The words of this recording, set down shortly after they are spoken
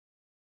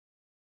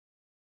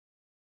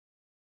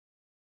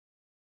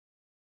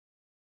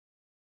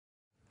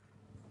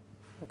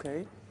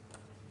Okay,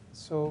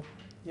 so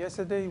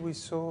yesterday we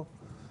saw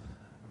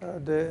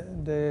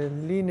the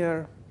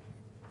linear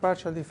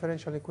partial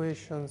differential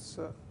equations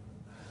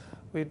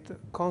with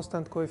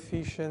constant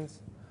coefficients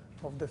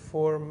of the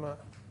form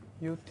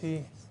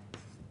ut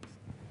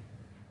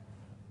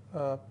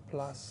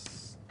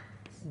plus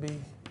b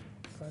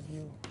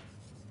value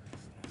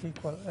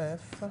equal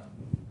f,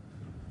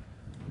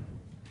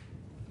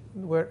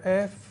 where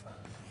f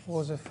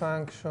was a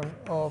function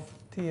of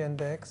t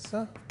and x,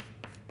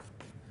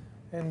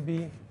 and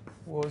b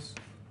was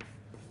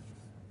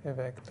a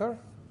vector.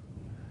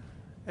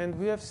 And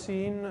we have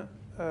seen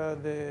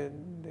the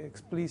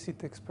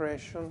explicit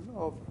expression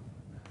of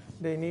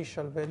the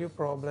initial value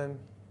problem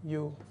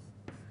u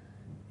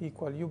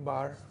equal u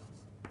bar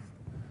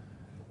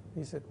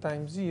is at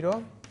time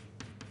 0.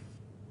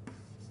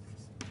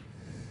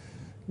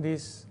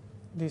 This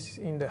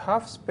in the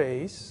half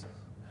space,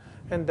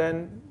 and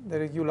then the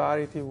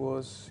regularity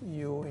was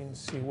u in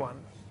C1.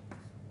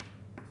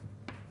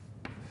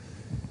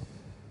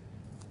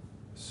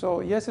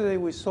 So yesterday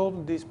we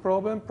solved this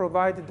problem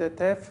provided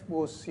that f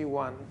was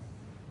C1.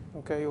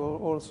 Okay,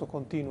 also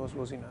continuous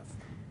was enough.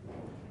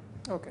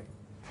 Okay,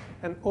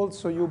 and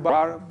also u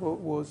bar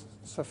was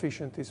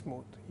sufficiently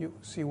smooth. U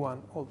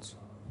C1 also.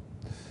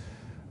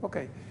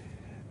 Okay,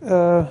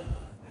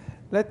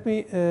 let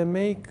me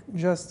make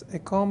just a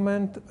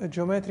comment, a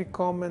geometric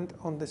comment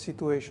on the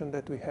situation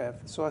that we have.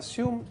 So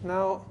assume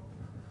now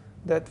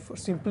that for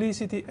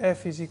simplicity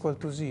f is equal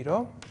to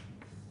 0.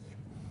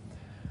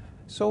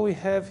 So we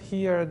have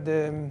here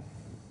the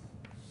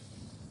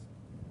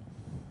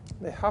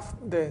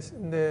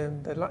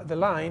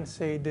line,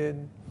 say the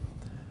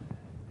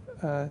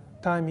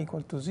time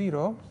equal to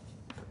 0.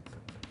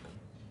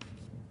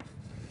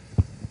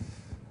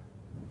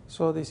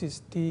 So this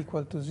is t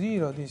equal to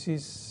 0. This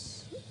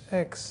is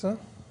x.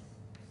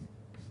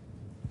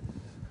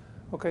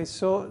 Okay,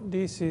 so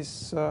this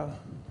is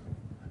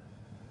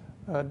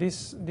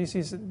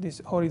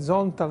this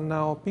horizontal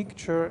now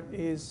picture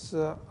is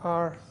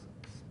r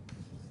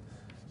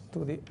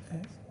to the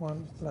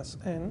 1 plus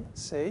n,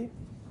 say.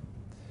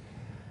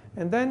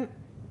 And then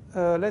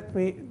let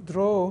me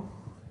draw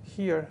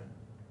here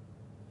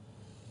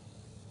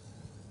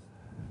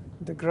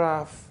the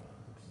graph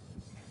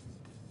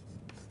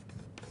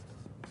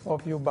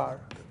of u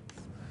bar.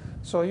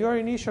 So your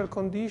initial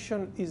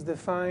condition is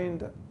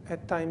defined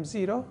at time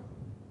 0.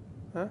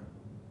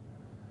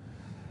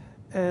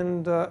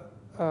 And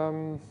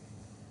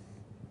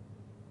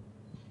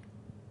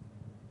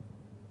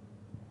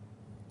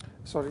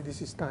sorry,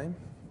 this is time.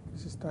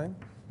 This is time.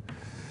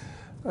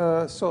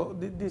 So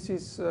this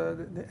is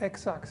the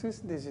x-axis.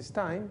 This is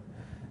time.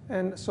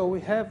 And so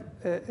we have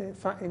an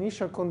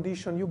initial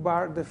condition u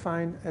bar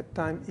defined at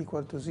time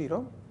equal to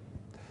 0.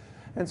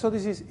 And so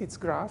this is its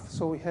graph.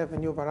 So we have a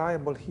new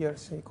variable here,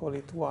 say call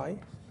it y.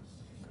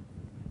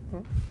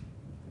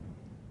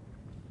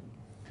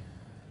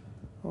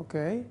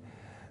 Okay.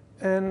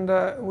 And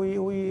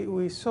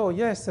we saw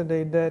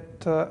yesterday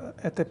that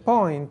at a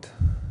point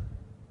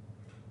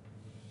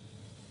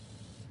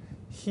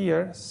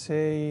here,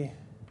 say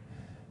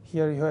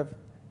here you have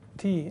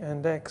t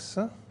and x,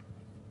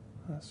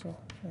 so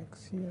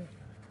x here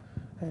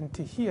and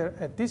t here.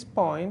 At this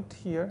point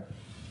here,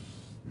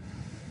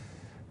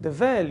 the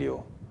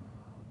value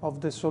of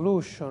the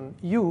solution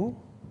u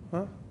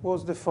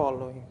was the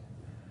following.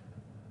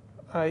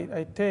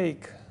 I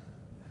take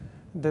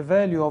the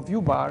value of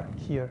u bar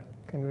here.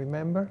 Can you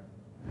remember?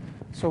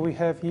 So we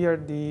have here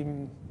the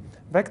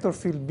vector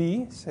field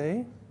B,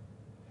 say.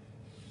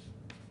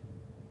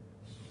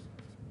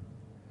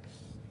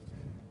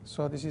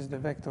 So this is the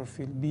vector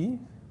field B.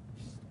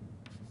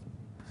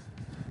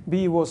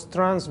 B was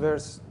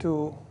transverse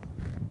to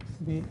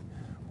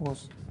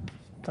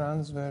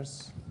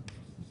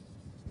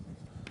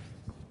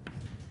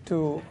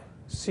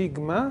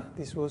sigma.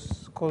 This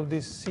was called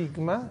this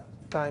sigma,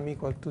 time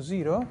equal to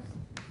 0.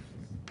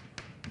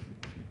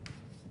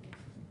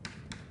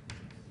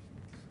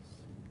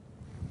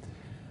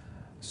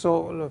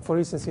 So, for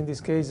instance, in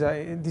this case,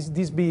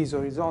 this B is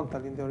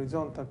horizontal in the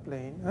horizontal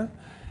plane.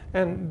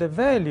 And the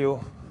value,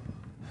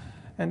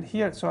 and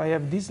here, so I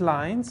have these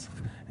lines,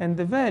 and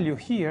the value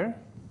here,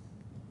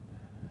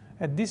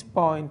 at this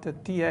point,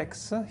 at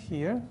tx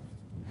here,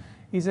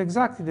 is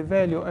exactly the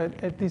value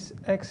at this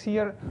x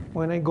here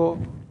when I go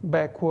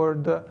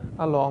backward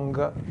along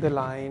the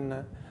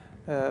line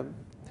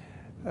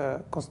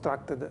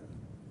constructed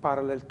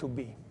parallel to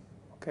B.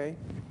 Okay?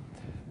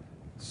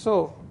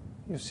 So,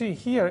 you see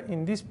here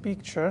in this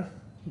picture,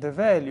 the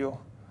value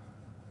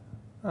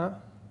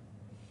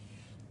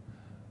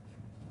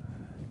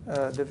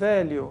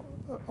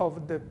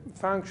of the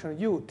function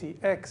u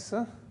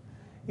tx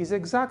is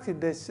exactly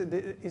this,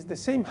 is the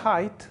same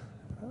height.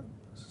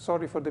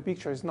 Sorry for the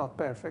picture, it's not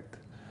perfect.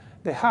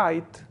 The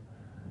height,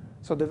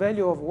 so the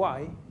value of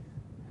y,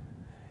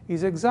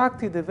 is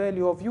exactly the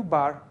value of u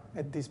bar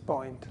at this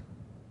point.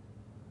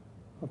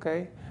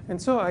 Okay?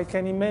 And so I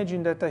can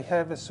imagine that I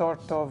have a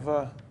sort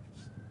of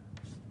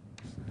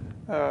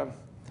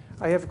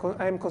I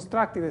am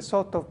constructing a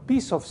sort of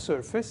piece of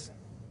surface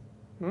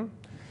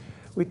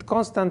with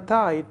constant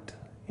height,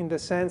 in the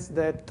sense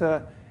that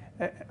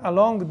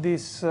along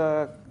this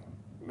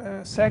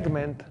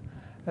segment,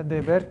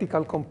 the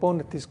vertical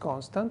component is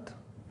constant.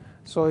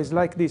 So it's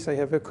like this. I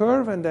have a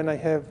curve, and then I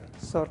have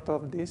sort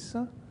of this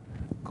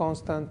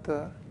constant.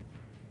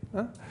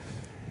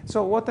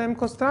 So what I'm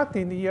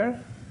constructing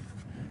here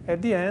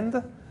at the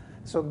end,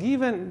 so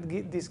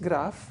given this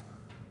graph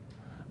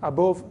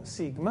above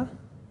sigma,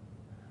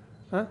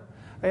 I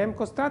am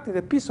constructing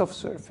a piece of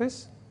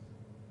surface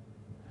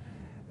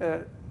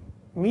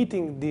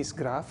meeting this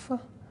graph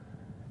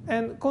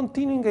and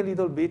continuing a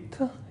little bit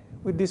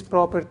with this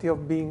property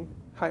of being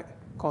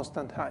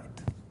constant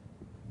height.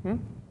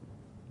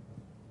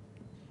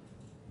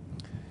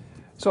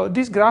 So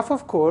this graph,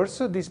 of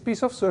course, this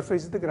piece of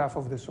surface is the graph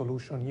of the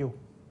solution U.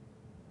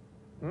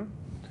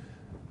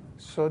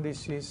 So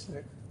this is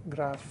the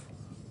graph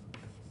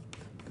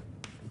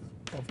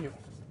of U.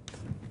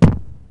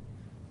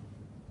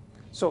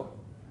 So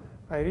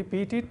I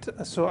repeat it.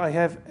 So I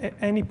have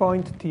any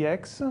point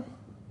Tx.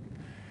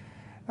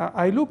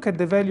 I look at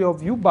the value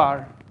of U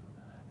bar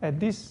at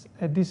this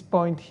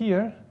point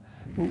here,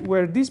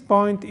 where this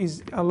point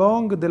is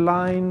along the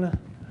line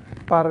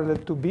parallel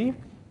to B.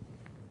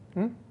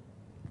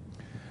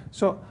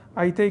 So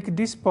I take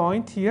this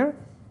point here.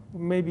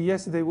 Maybe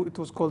yesterday it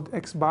was called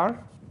x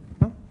bar.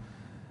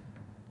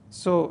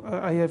 So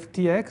I have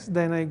Tx,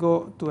 then I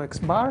go to x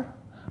bar.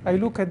 I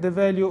look at the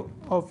value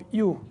of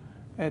U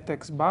at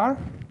x bar,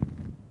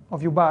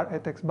 of U bar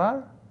at x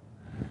bar.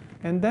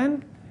 And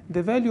then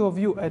the value of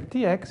U at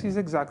Tx is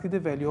exactly the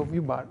value of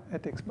U bar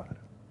at x bar.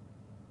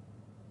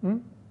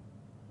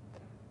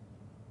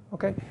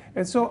 Okay,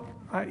 and so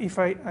if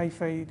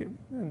I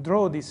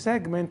draw this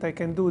segment, I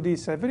can do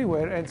this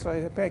everywhere, and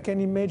so I can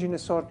imagine a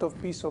sort of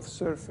piece of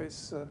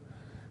surface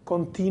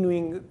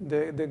continuing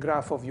the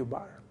graph of U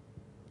bar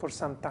for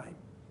some time.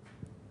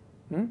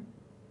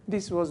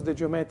 This was the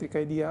geometric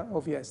idea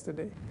of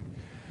yesterday.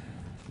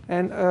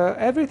 And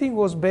everything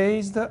was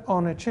based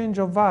on a change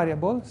of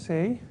variable,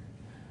 say,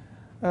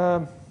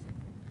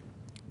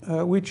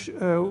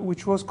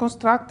 which was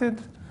constructed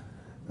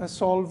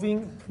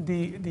solving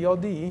the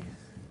ODE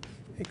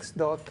x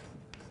dot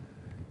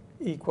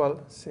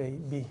equal, say,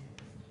 B.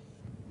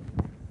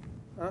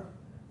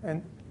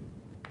 And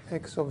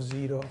x of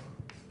 0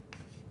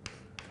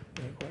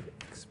 equal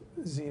x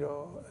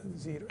 0,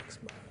 0 x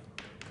bar.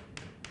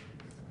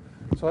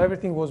 So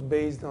everything was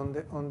based on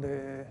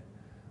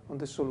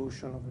the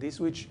solution of this,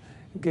 which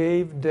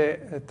gave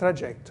the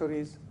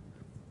trajectories,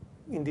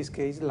 in this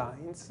case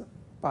lines,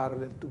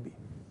 parallel to B.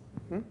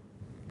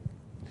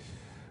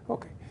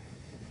 Okay.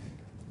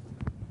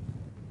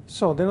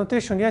 So the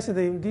notation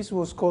yesterday, this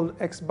was called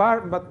x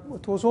bar, but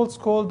it was also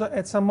called,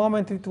 at some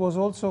moment, it was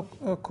also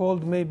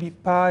called maybe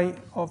pi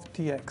of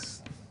Tx.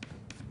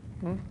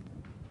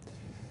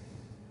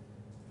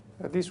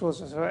 This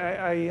was, so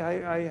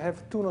I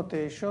have two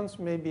notations,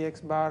 maybe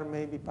x bar,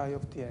 maybe pi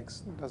of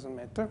Tx, it doesn't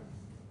matter.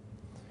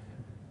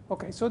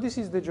 Okay, so this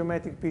is the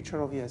geometric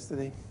picture of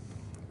yesterday.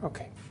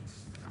 Okay.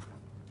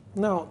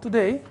 Now,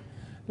 today,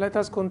 let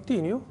us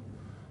continue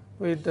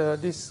with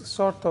this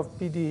sort of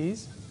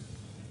PDEs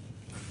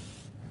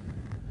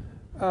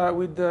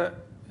with the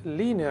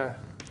linear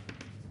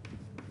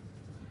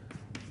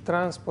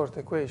transport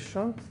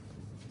equation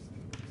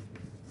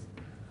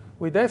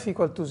with f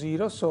equal to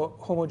 0, so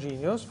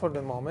homogeneous for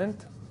the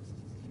moment,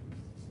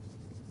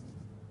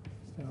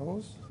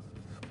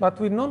 but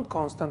with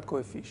non-constant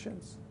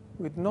coefficients.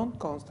 With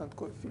non-constant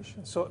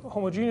coefficients. So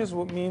homogeneous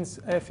means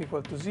f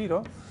equal to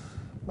 0,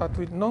 but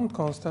with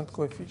non-constant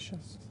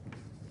coefficients.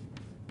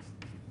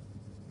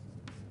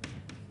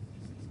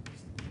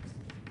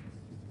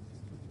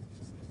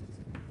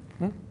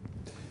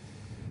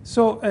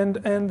 So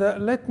and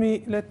let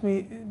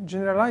me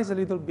generalize a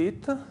little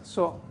bit.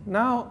 So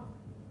now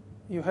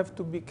you have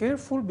to be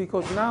careful,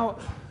 because now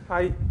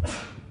I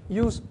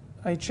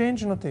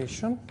change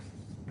notation.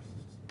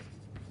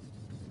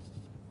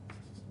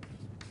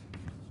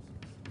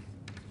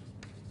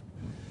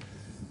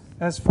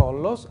 As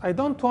follows. I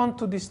don't want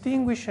to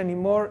distinguish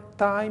anymore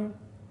time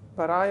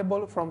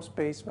variable from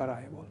space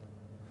variable.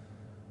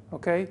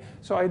 Okay?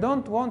 So I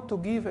don't want to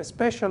give a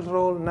special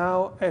role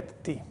now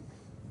at t.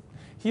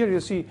 Here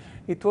you see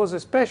it was a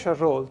special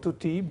role to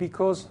t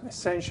because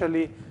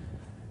essentially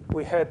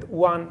we had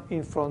 1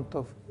 in front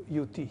of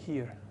ut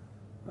here.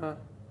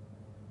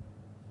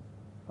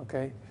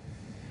 Okay?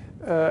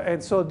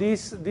 And so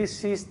this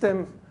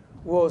system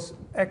was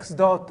x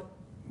dot,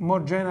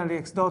 more generally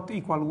x dot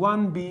equal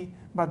 1b,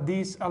 but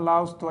this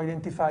allows to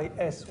identify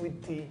s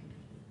with t.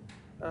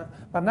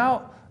 But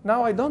now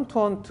I don't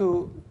want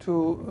to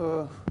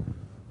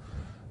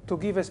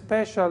give a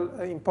special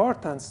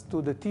importance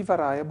to the t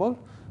variable.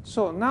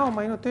 So now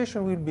my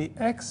notation will be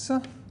x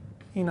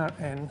in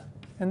Rn,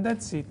 and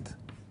that's it.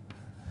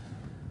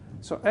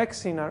 So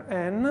x in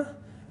Rn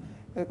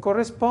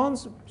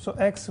corresponds, so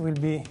x will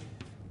be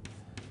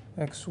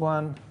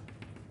x1,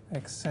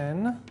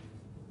 xn.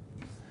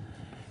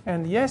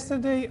 And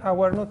yesterday,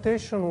 our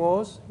notation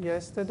was,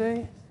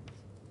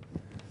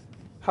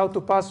 how to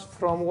pass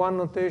from one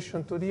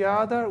notation to the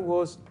other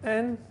was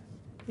n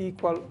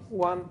equal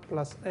 1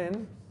 plus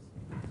n.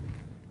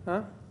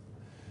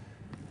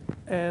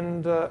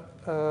 And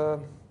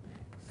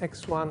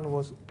x1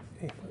 was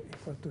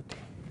equal to t.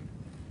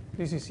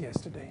 This is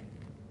yesterday.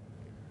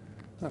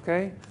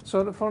 Okay?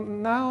 So for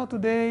now,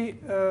 today,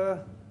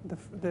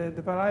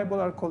 the variables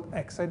are called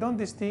x. I don't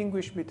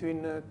distinguish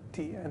between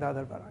t and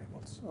other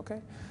variables.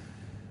 Okay?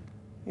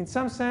 In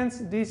some sense,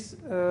 this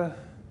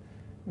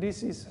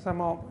is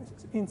somehow,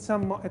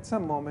 at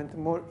some moment,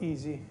 more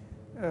easy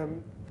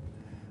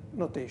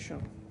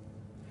notation.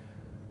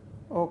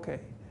 Okay.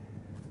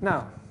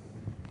 Now,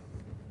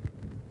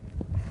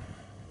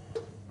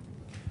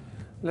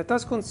 let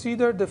us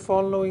consider the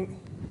following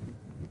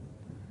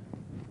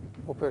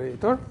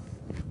operator.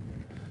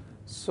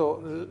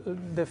 So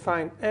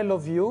define L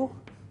of u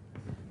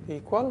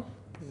equal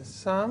the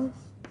sum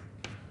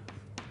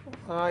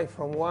I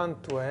from 1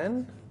 to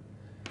n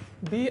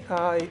bi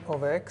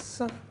of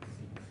x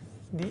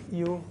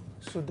du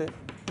su the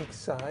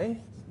xi,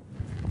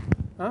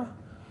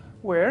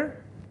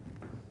 where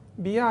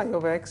bi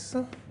of x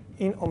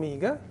in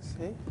omega,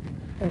 see,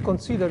 and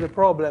consider the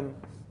problem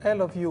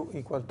L of u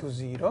equal to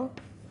 0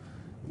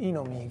 in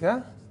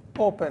omega,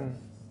 open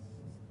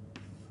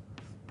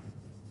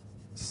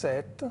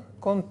set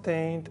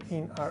contained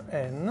in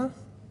Rn,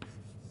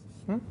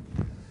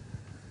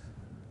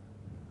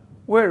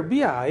 where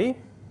bi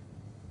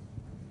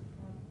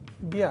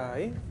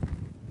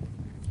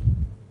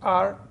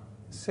are,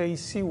 say,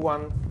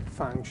 C1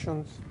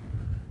 functions.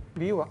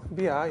 Bi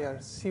are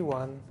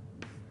C1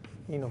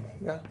 in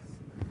omega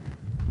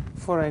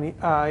for any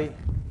I.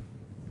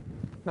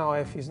 Now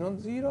f is not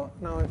 0,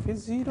 now f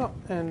is 0,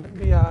 and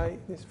bi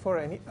is for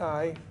any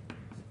I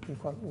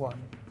equal 1,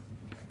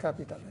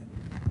 capital N.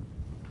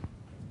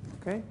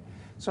 Okay?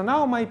 So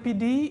now my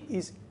PD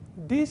is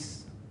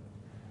this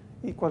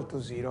equal to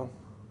 0.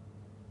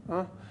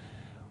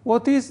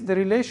 What is the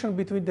relation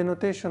between the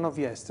notation of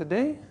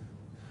yesterday?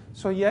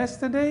 So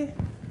yesterday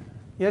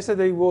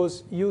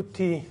was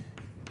ut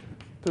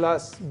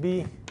plus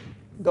b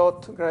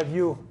dot grad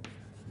u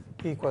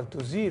equal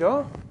to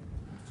 0.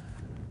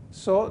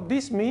 So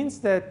this means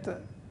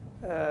that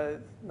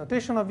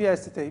notation of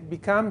yesterday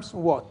becomes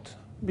what?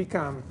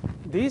 Become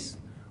this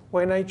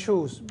when I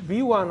choose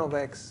b1 of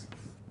x.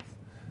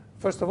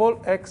 First of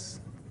all, x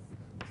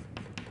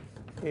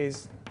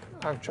is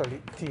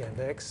actually t and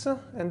x,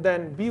 and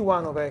then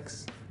b1 of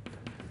x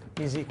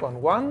is equal to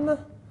 1,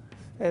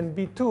 and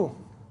b2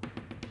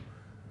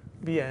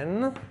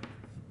 bn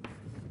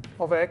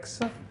of x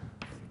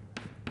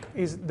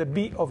is the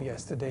b of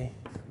yesterday.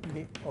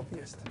 B of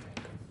yesterday.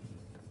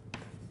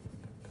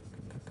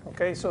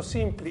 Okay, so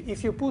simply,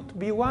 if you put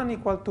b1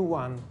 equal to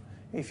 1,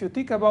 if you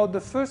think about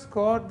the first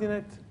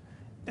coordinate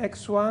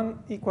x1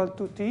 equal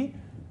to t,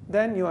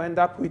 then you end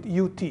up with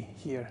ut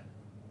here.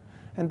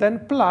 And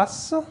then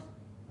plus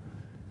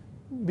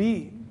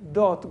b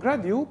dot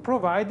grad u,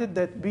 provided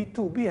that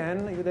b2,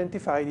 bn, you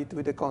identified it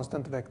with a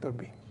constant vector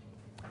b.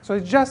 So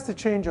it's just a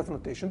change of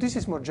notation. This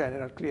is more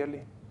general,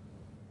 clearly.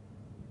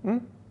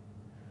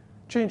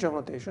 Change of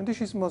notation.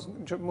 This is more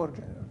general.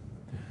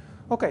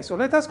 Okay, so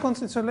let us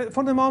concentrate.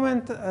 For the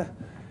moment,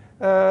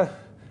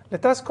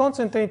 let us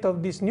concentrate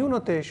on this new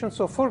notation.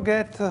 So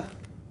forget the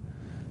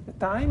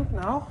time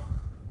now.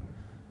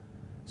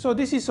 So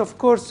this is, of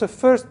course, a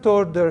first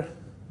order.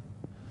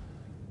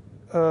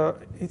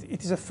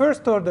 It is a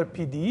first order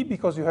PD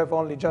because you have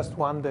only just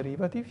one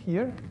derivative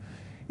here.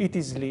 It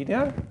is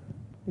linear.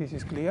 This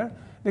is clear.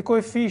 The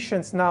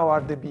coefficients now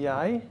are the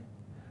BI.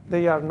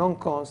 They are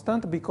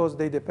non-constant because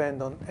they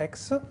depend on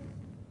x.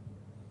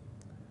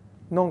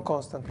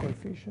 Non-constant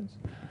coefficients.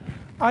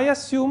 I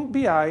assume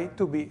BI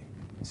to be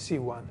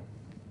C1.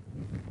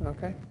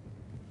 Okay?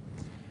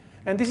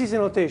 And this is a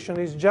notation.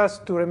 It's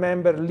just to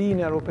remember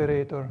linear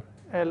operator,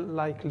 L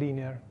like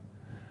linear,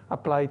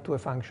 applied to a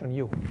function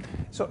u.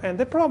 So, and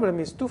the problem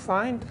is to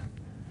find,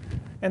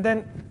 and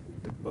then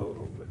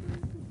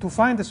to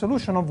find the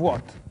solution of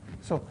what?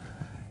 So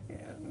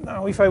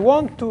now if I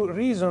want to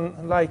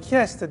reason like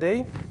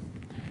yesterday,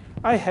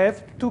 I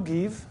have to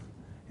give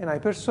an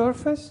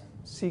hypersurface,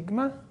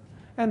 sigma,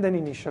 and an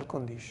initial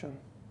condition.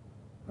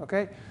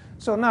 Okay?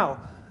 So now,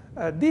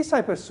 this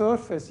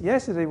hypersurface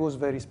yesterday was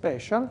very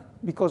special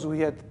because we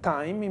had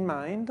time in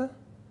mind,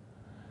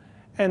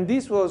 and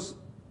this was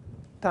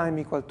time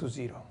equal to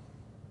 0.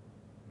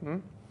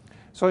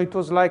 So it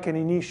was like an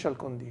initial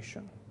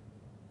condition.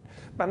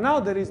 But now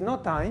there is no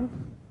time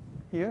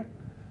here.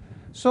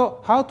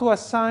 So how to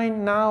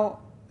assign now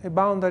a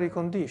boundary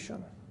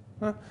condition?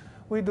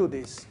 We do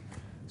this.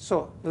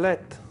 So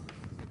let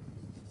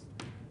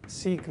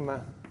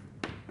sigma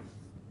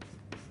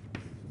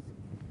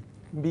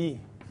be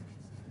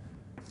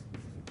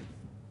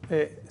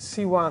a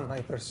C1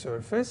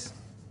 hypersurface.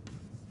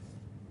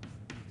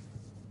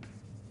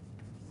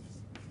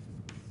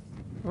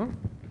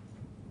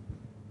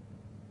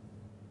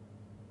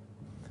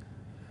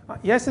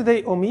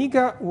 Yesterday,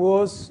 omega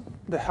was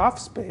the half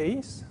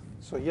space.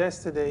 So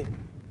yesterday,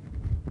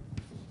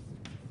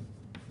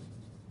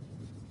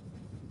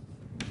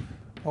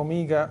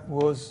 omega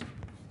was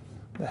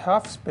the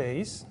half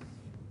space.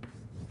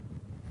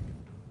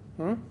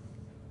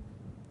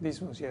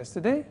 This was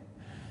yesterday.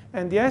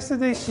 And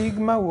yesterday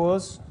sigma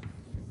was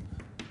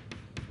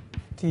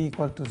t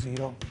equal to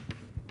 0.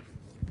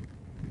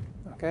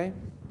 Okay?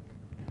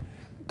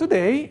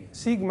 Today,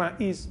 sigma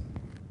is,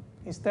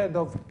 instead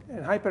of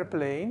a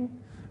hyperplane,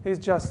 is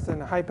just a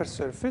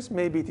hypersurface.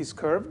 Maybe it is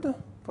curved,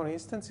 for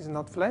instance. It's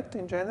not flat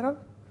in general.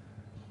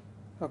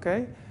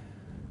 Okay?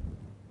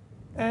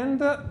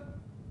 And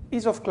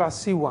is of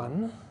class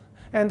C1.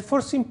 And for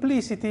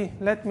simplicity,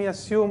 let me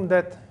assume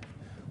that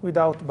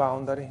without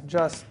boundary,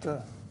 just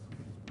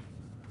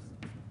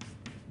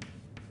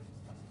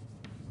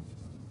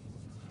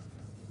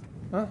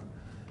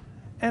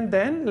and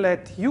then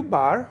let u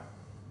bar,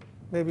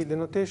 maybe the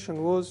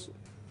notation was,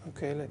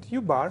 okay, let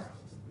u bar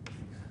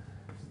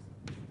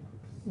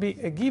be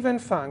a given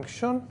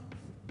function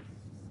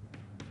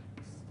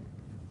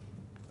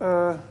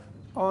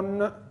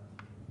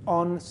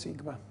on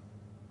sigma,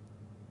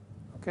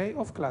 okay,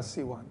 of class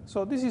C1.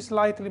 So this is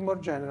slightly more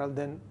general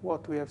than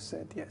what we have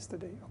said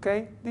yesterday,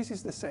 okay? This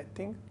is the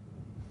setting,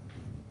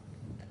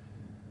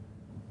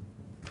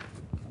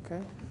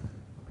 okay?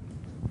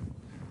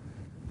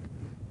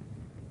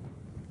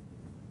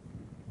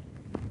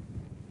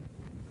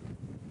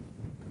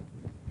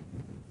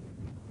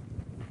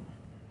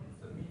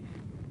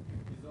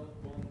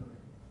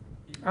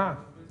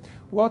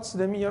 What's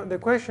the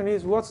question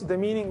is, what's the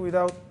meaning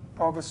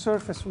of a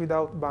surface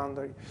without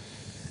boundary?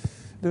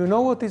 Do you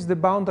know what is the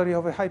boundary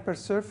of a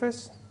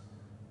hypersurface?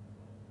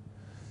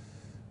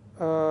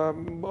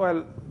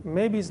 Well,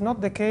 maybe it's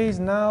not the case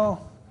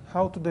now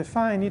how to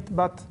define it,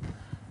 but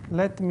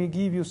let me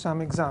give you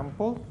some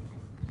example.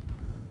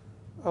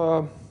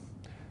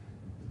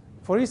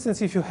 For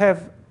instance, if you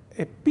have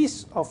a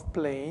piece of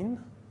plane,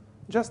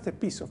 just a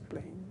piece of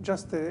plane,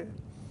 just a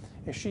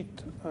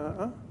sheet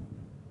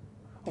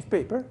of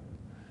paper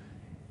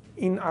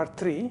in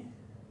R3,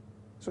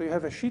 so you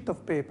have a sheet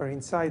of paper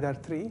inside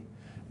R3,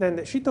 then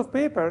the sheet of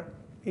paper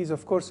is,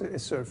 of course, a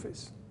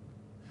surface.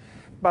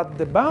 But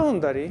the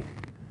boundary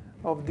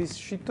of this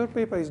sheet of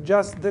paper is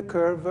just the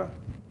curve,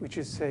 which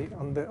is, say,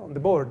 on the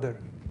border.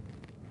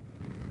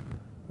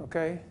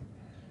 Okay?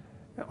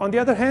 On the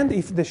other hand,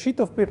 if the sheet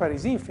of paper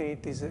is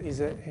infinite,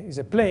 is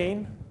a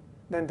plane,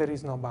 then there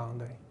is no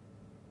boundary.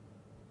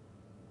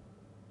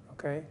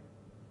 Okay?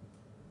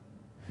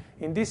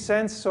 In this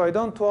sense, so I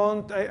don't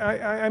want,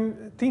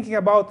 I'm thinking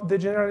about the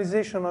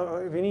generalization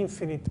of an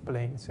infinite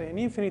plane. So an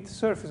infinite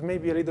surface may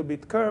be a little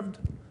bit curved,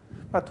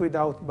 but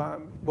without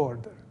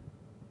border.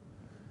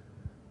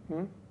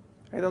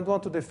 I don't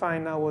want to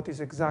define now what is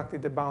exactly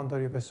the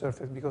boundary of a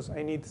surface, because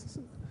I need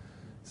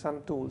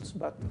some tools.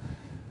 But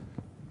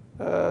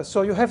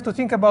so you have to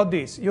think about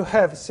this. You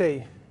have,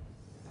 say,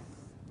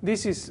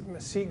 this is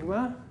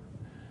sigma,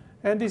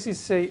 and this is,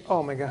 say,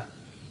 omega.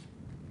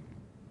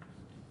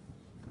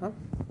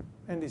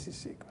 And this is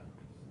sigma.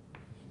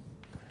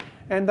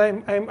 And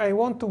I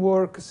want to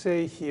work,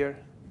 say, here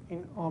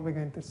in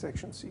omega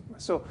intersection sigma.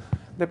 So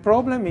the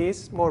problem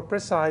is, more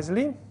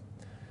precisely,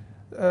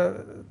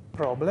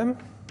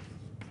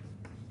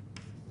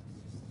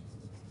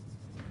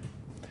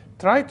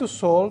 try to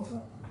solve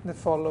the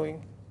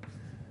following.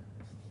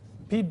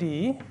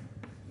 PD,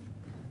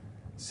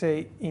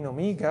 say, in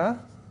omega,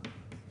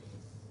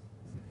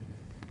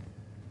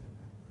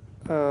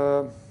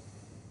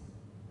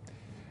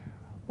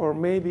 or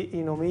maybe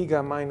in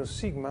omega minus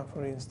sigma,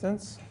 for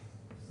instance.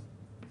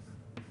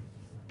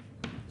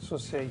 So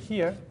say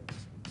here.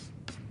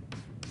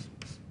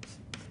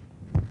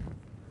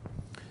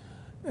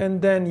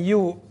 And then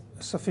U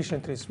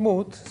sufficiently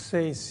smooth,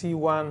 say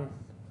C1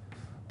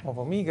 of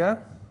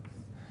omega.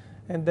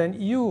 And then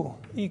U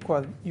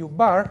equal U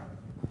bar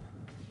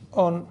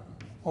on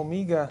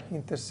omega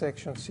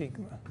intersection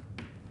sigma.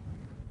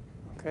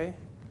 Okay?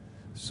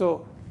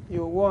 So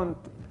you want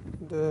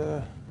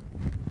the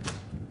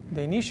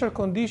initial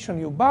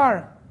condition U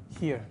bar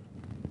here,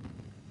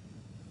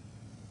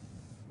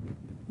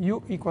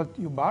 U equal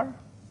to U bar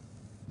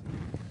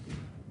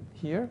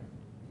here.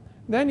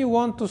 Then you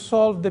want to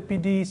solve the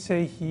PD,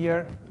 say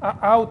here,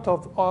 out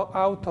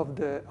of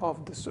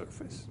the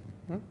surface.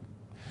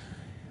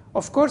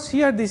 Of course,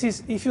 here this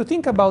is, if you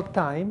think about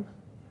time,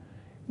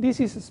 this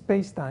is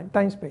space-time,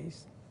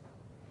 time-space.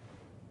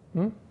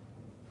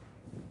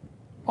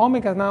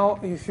 Omega now,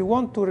 if you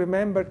want to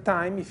remember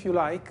time, if you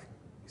like,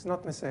 it's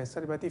not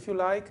necessary, but if you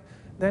like,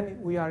 then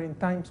we are in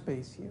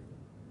time-space here.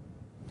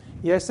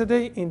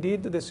 Yesterday,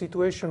 indeed, the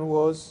situation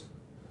was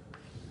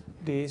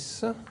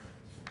this.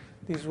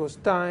 This was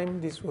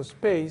time, this was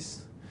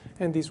space,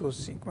 and this was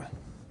sigma.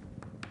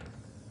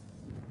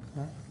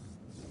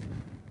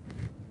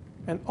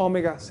 And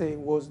omega, say,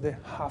 was the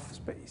half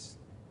space.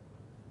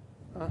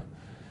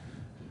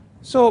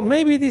 So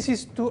maybe this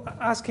is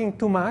asking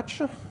too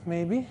much,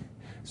 maybe.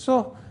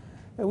 So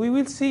we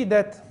will see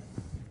that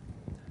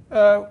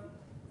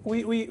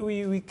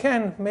we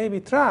can maybe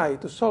try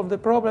to solve the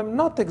problem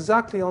not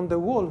exactly on the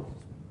wall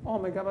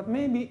omega, but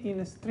maybe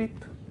in a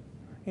strip,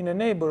 in a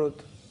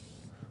neighborhood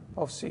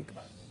of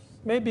sigma.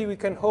 Maybe we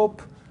can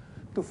hope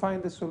to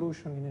find a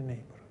solution in a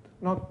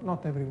neighborhood,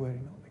 not everywhere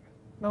in omega.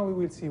 Now we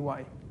will see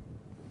why.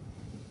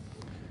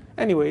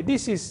 Anyway,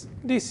 this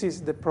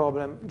is the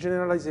problem,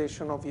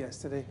 generalization of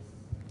yesterday.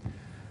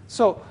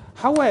 So,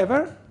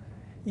 however,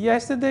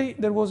 yesterday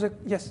there was a,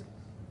 yes?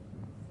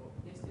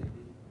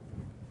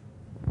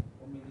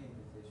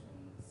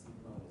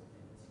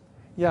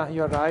 Yeah,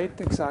 you're right,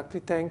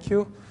 exactly, thank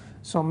you.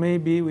 So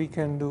maybe we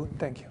can do,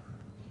 thank you.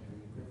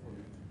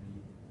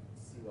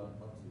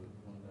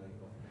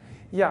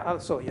 Yeah,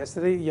 also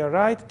yesterday, you're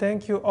right,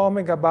 thank you.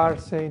 Omega bar,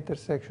 say,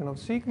 intersection of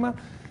sigma.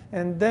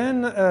 And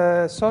then,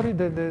 sorry,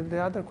 the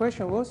other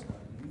question was?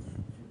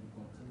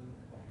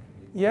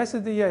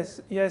 Yesterday,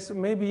 yes,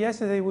 maybe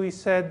yesterday we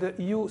said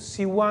u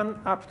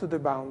C1 up to the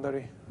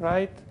boundary,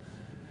 right?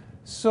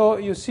 So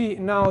you see,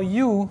 now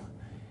u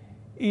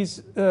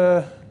is,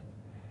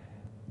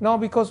 now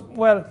because,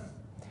 well,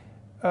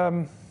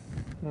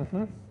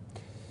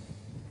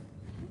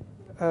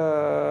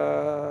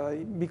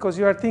 because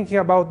you are thinking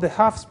about the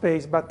half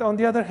space, but on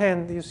the other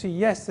hand, you see,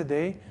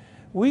 yesterday,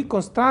 we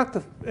construct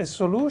a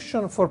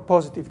solution for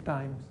positive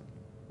times,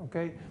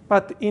 okay?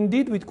 But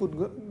indeed, we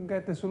could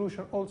get a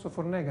solution also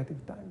for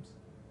negative times.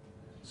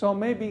 So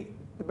maybe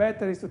the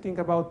better is to think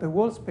about the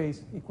whole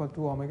space equal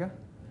to omega,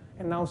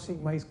 and now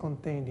sigma is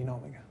contained in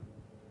omega.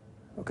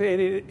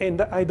 Okay,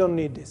 and I don't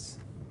need this.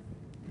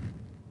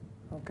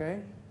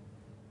 Okay?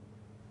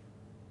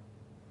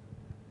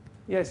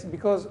 Yes,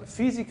 because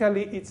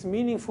physically it's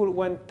meaningful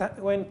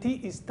when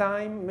t is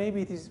time,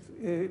 maybe it is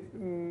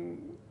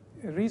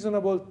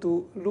reasonable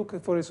to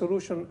look for a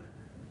solution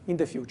in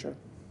the future.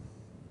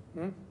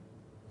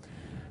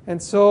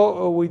 And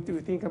so we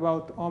think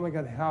about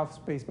omega, the half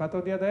space. But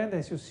on the other hand,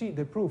 as you see,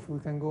 the proof, we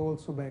can go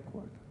also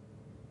backward.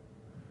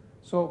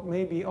 So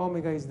maybe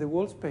omega is the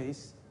whole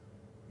space,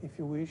 if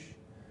you wish,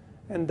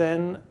 and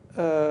then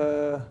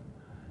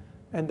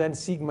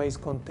sigma is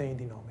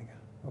contained in omega.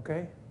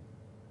 Okay?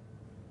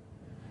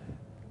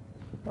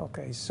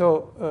 Okay,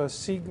 so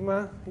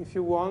sigma, if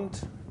you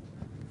want,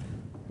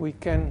 we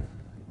can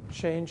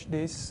change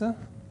this.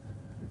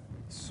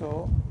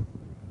 So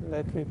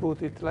let me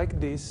put it like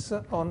this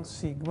on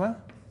sigma,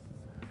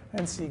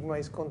 and sigma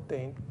is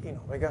contained in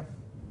omega.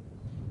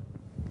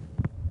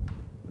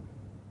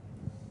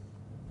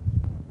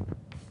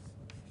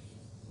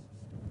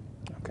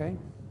 Okay?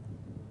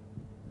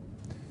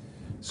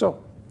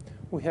 So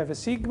we have a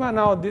sigma.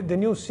 Now the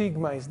new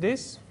sigma is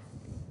this.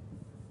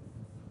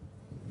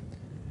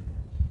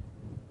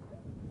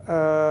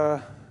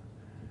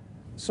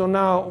 So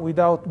now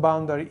without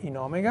boundary in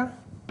omega.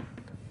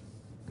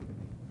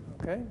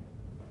 Okay?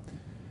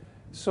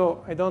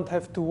 So I don't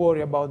have to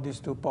worry about these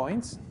 2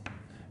 points.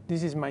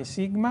 This is my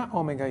sigma,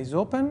 omega is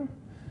open,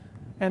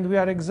 and we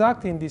are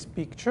exactly in this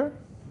picture.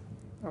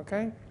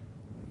 Okay?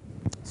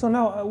 So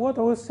now what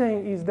I was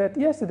saying is that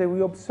yesterday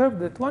we observed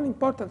that one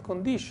important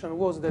condition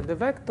was that the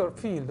vector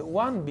field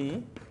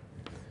 1b,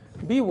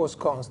 b was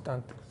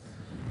constant,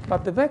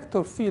 but the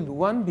vector field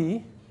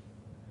 1b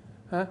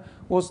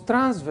was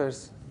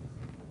transverse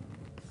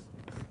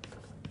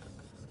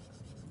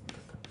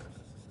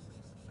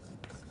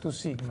to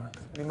sigma.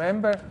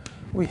 Remember,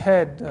 we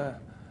had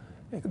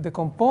the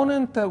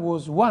component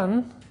was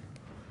 1,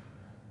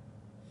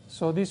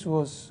 so this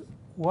was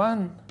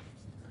 1,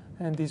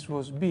 and this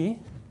was b,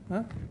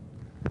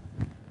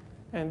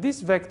 and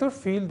this vector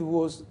field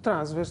was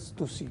transverse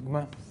to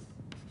sigma,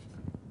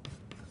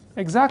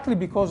 exactly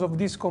because of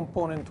this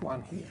component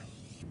 1 here.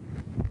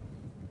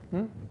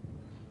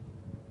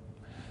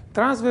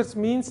 Transverse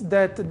means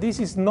that this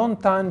is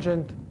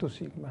non-tangent to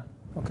sigma.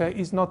 Okay,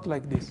 it's not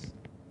like this.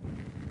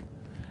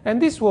 And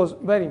this was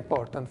very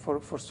important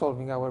for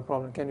solving our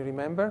problem. Can you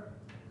remember?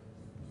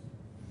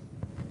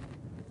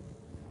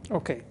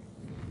 Okay.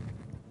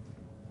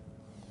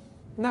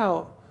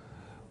 Now,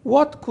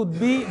 what could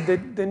be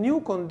the new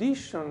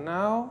condition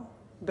now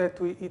that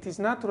it is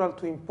natural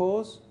to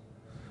impose?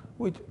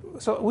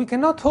 So we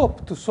cannot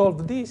hope to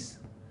solve this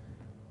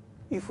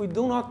if we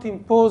do not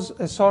impose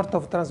a sort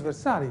of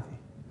transversality.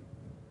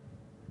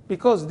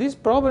 Because this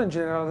problem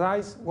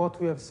generalizes what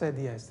we have said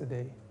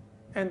yesterday.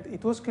 And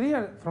it was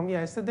clear from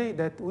yesterday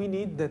that we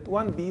need that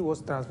 1b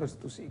was transverse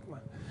to sigma.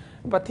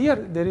 But here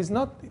it is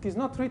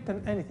not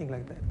written anything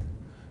like that.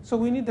 So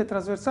we need the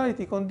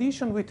transversality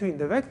condition between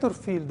the vector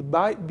field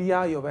by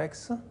bi of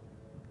x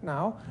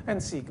now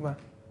and sigma.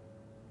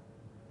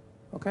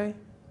 Okay?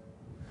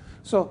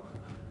 So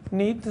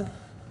need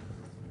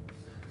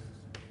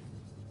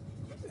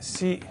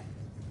see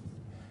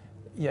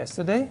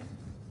yesterday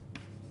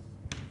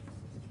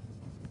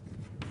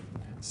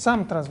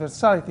some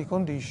transversality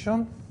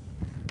condition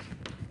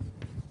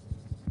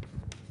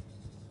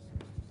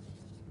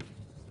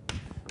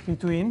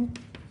between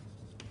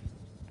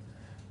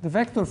the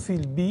vector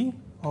field b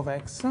of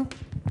x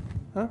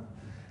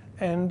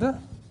and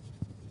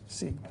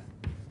sigma.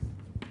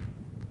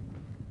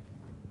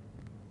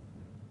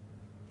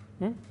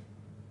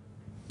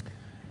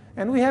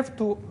 And we have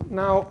to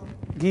now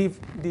give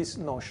this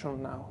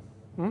notion now.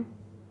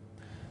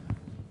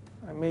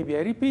 Maybe I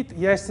repeat.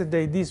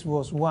 Yesterday this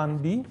was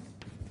 1b,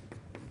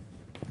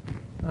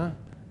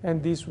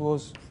 and this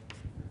was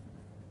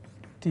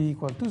t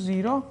equal to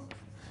 0.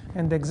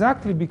 And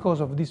exactly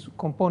because of this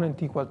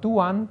component equal to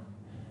 1,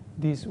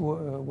 these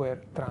were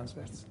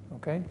transverse.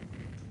 Okay?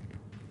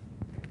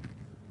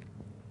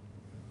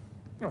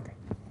 Okay.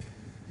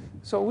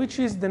 So which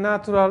is the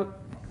natural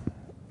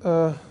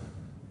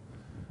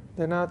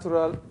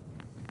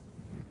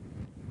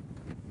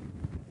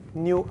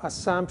new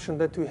assumption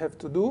that we have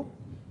to do?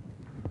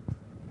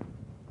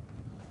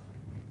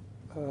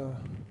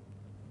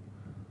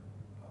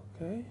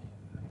 Okay.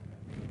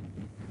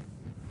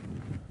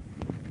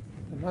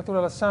 The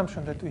natural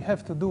assumption that we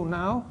have to do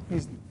now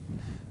is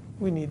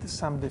we need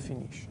some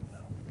definition.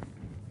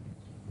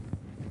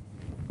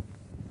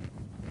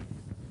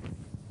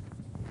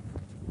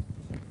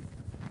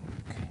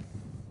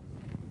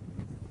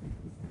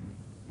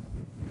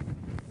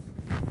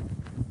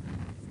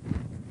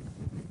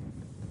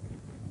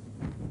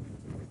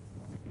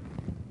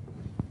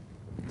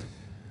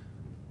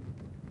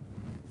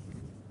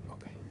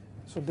 Okay.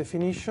 So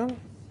definition.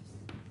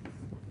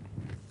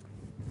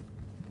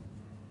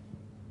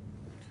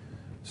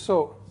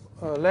 So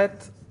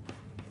let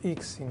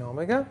x in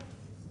omega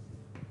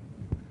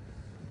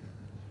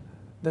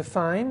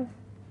define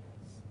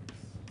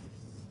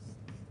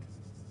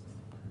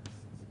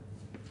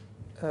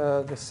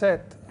the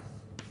set,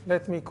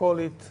 let me call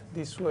it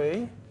this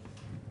way,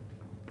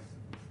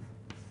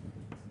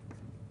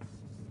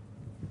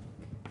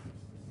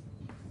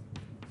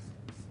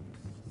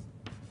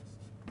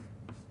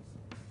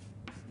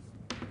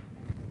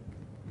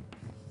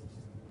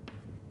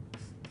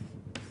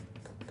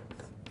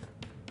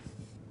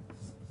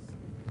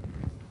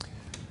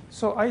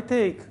 so I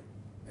take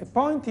a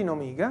point in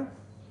omega,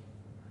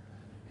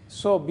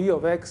 so B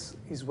of x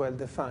is well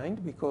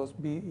defined because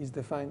B is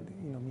defined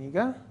in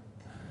omega.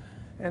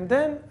 And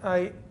then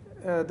I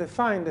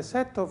define the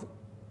set of,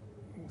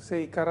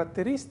 say,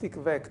 characteristic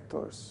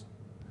vectors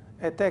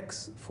at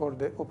x for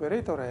the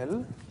operator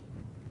L,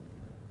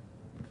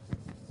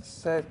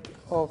 set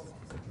of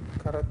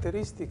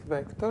characteristic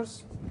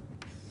vectors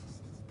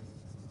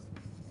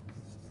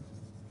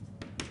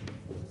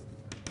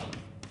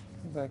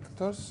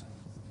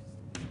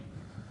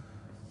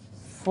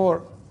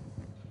for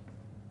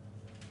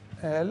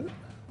L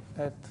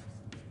at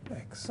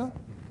x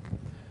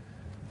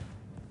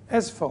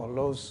as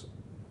follows.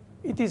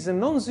 It is a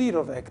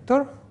non-zero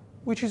vector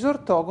which is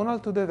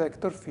orthogonal to the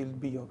vector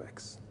field B of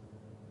x.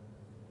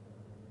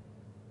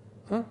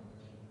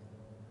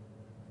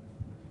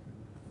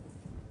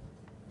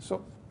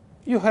 So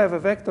you have a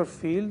vector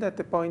field at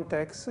the point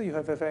x, you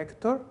have a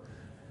vector,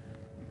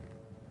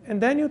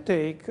 and then you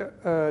take the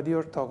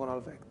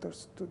orthogonal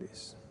vectors to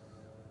this.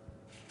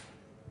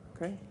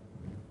 Okay?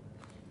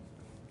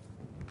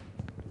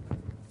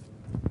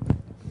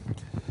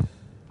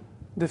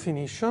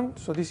 Definition.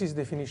 So this is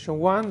definition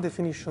 1.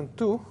 Definition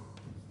 2.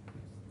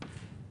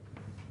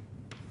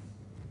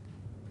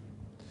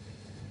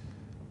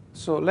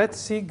 So let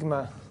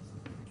sigma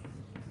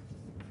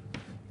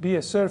be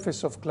a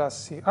surface of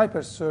class C,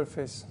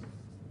 hypersurface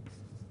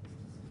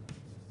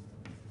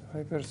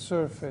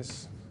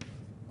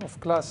of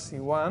class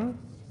C1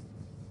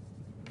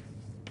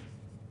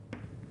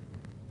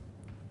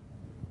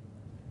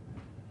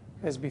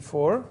 as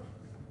before.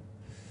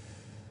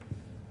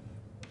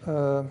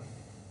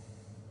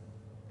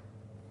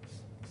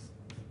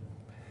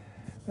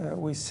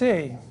 We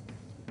say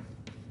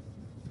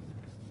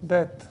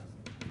that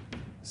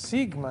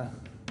sigma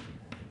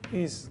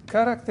is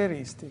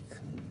characteristic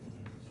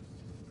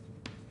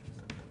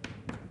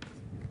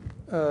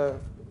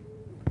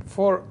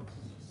for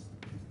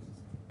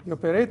the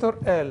operator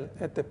L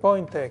at the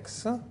point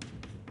x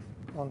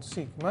on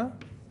sigma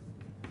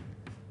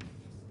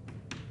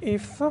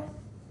if class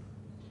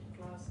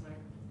like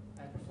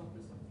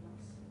hypersurface of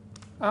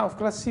class? Of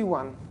class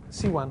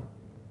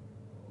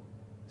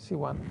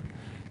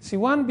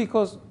C1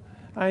 because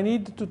I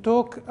need to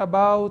talk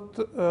about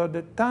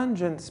the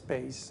tangent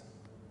space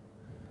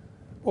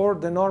or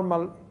the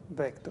normal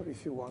vector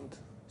if you want.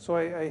 So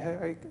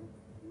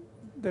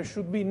there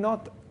should be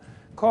not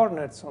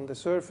corners on the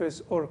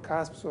surface or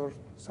cusps or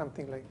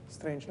something like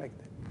strange like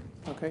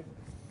that. Okay.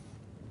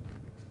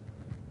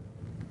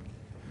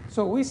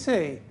 So we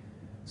say,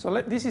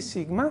 this is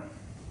sigma.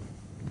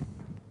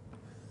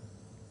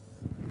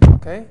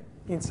 Okay,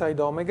 inside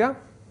omega.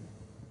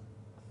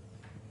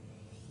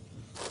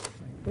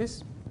 Like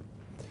this.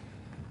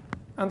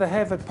 And I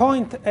have a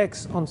point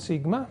x on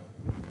sigma.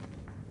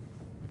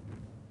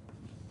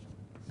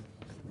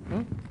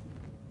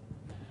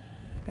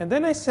 And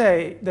then I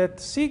say that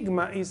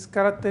sigma is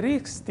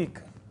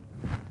characteristic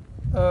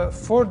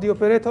for the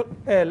operator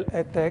L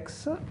at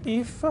x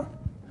if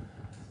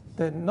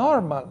the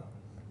normal,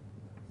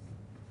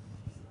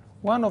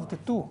 one of the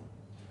two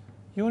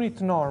unit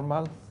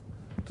normal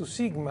to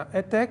sigma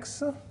at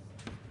x,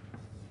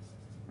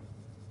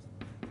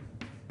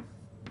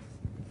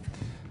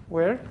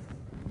 where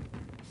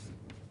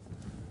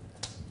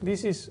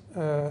this is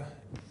a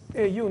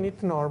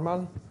unit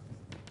normal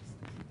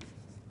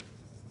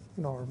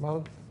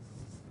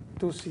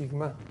to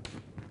sigma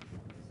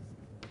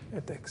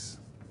at x.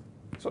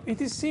 So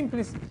it is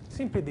simply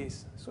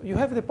this. So you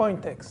have the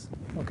point x,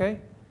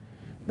 okay?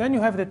 Then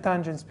you have the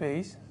tangent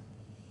space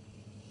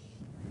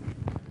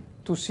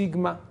to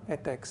sigma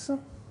at x.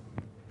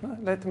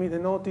 Let me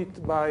denote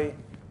it by,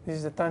 this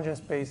is the tangent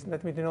space,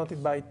 let me denote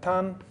it by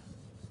tan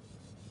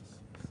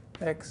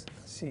x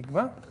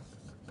sigma.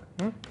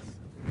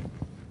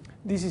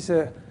 This is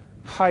a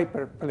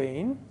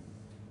hyperplane.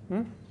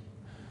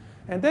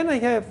 And then I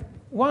have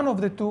one of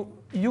the two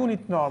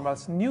unit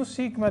normals, nu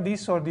sigma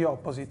this or the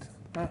opposite,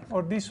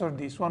 or this,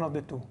 one of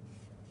the two.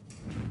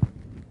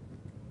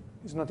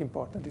 It's not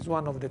important, it's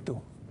one of the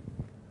two.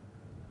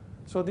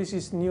 So this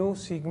is nu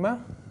sigma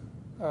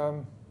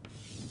at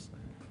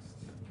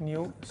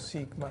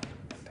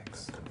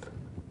x.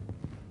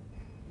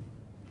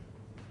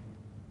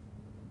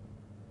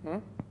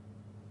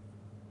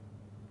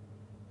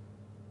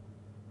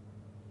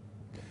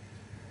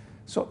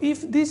 So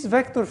if this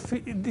vector,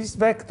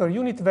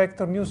 unit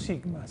vector nu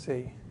sigma,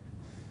 say,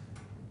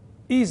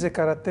 is a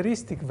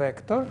characteristic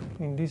vector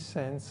in this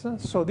sense,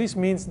 so this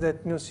means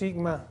that nu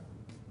sigma,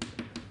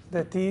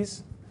 that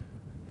is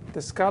the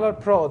scalar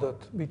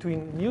product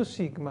between nu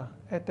sigma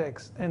at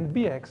x and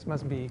bx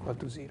must be equal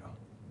to 0.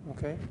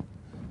 Okay?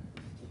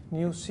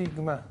 Nu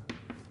sigma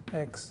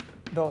x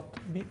dot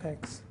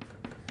bx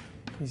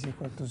is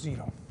equal to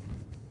 0.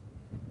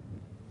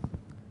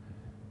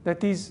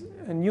 That is,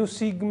 nu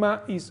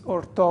sigma is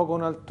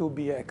orthogonal to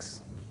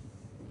bx.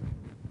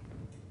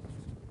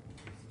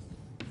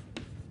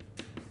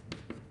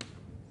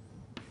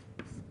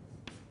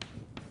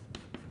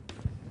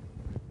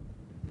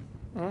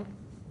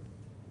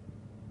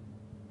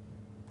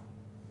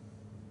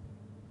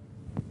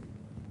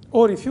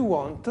 Or if you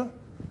want,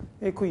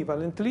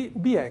 equivalently,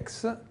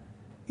 bx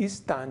is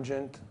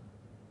tangent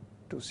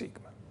to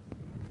sigma.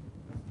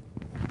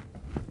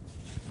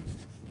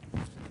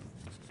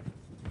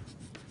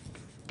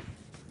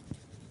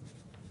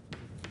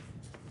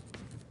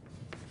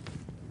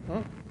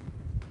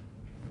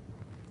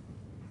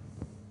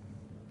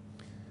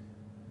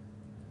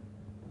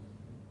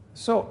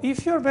 So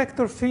if your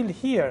vector field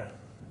here,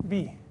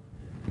 B,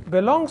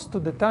 belongs to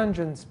the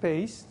tangent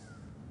space,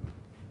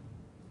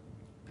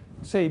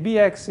 say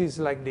Bx is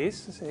like this,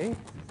 say,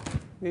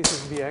 this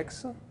is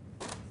Bx,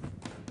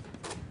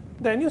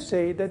 then you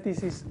say that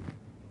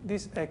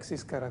this x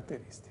is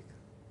characteristic.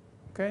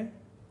 Okay?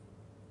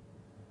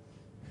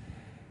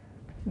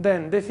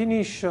 Then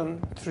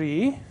definition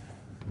 3,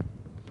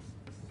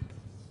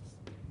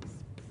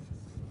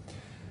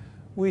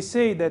 we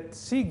say that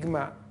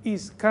sigma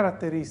is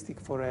characteristic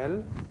for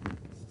L,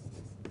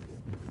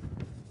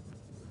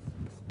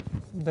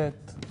 that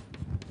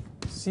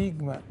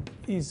sigma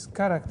is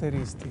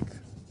characteristic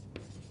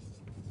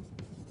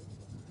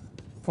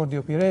for the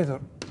operator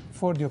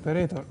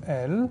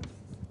L,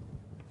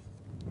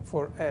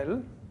 for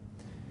L,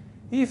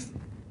 if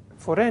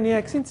for any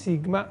x in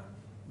sigma,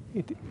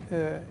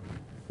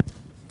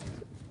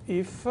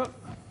 if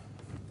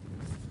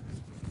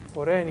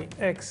for any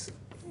x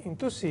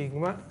into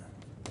sigma,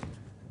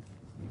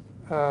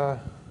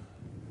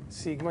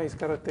 sigma is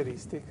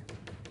characteristic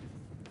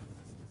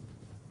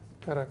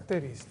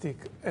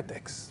at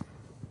x.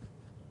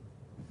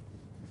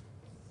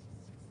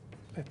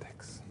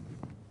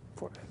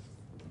 For L.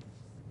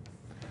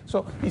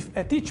 So if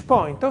at each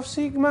point of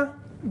sigma,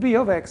 b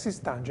of x is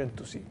tangent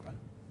to sigma.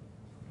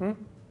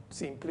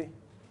 Simply.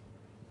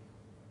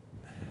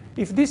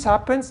 If this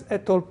happens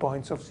at all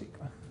points of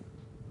sigma.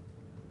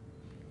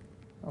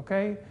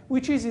 Okay?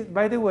 Which is,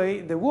 by the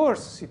way, the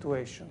worst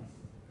situation.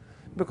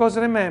 Because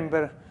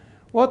remember,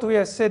 what we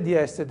have said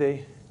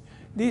yesterday,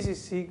 this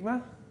is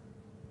sigma.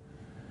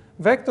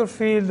 Vector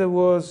field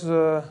was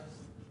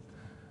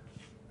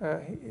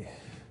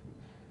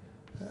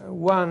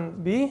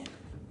 1b.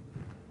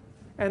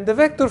 And the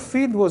vector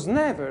field was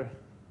never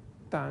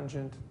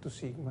tangent to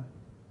sigma.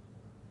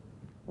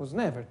 Was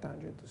never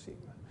tangent to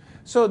sigma.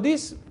 So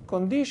this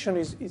condition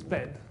is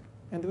bad,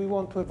 and we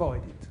want to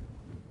avoid it.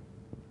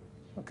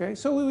 Okay?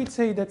 So we will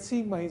say that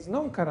sigma is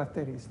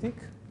non-characteristic.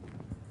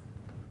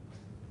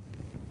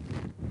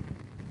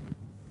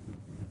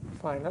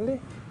 Finally.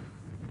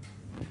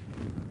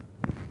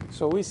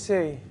 So we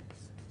say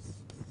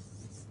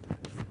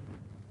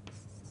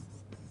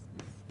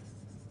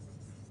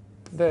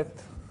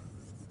that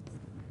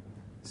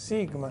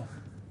sigma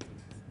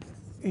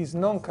is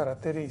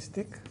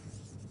non-characteristic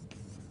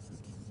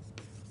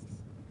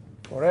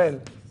for L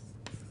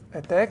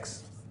at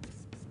x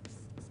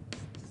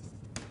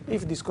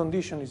if this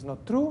condition is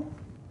not true,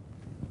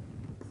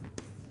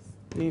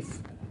 if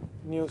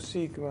nu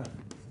sigma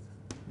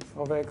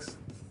of x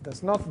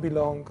does not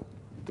belong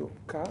to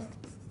car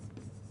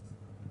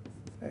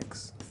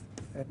x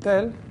at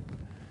L,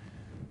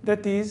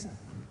 that is,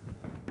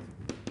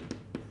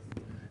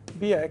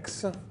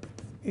 Bx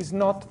is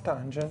not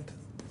tangent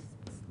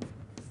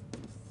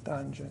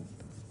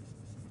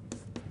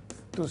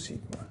to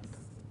sigma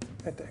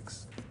at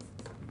x.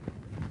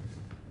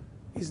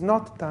 Is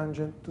not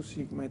tangent to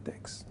sigma at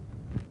x.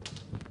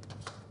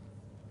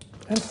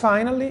 And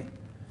finally,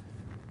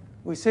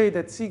 we say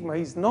that sigma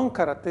is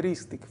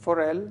non-characteristic for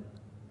L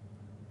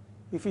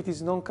if it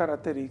is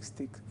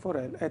non-characteristic for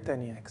L at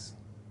any x.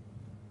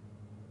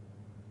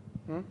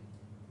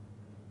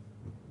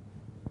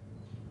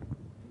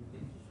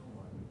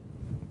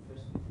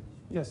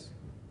 Yes.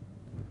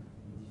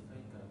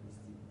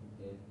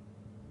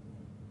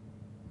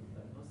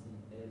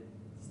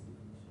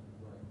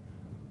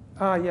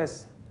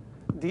 Yes.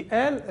 The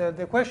L,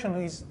 the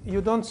question is,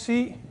 you don't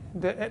see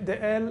the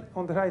L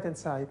on the right-hand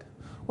side.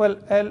 Well,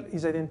 L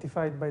is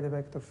identified by the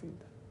vector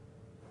field.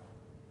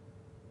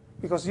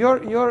 Because your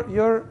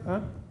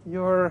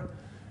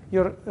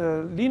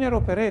linear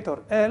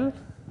operator L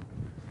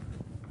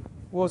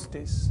was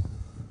this.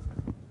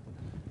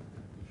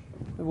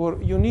 They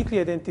were uniquely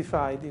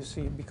identified, you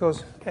see,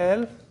 because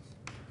L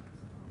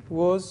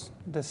was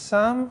the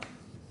sum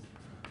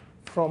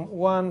from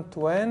 1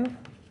 to n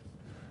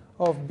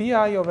of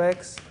bi of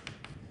x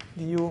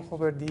du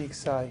over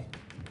dxi.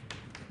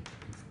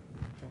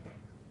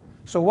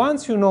 So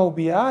once you know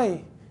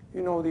bi,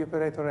 you know the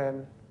operator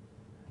L.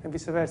 And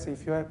vice versa,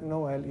 if you have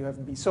no L, you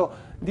have B. So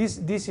this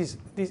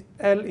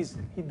L is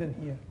hidden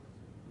here.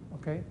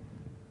 Okay?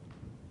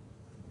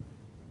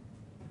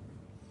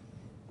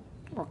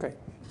 Okay.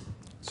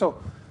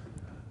 So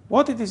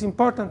what it is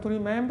important to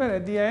remember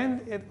at the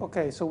end,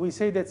 okay, so we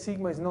say that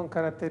sigma is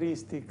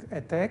non-characteristic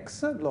at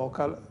x,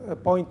 local,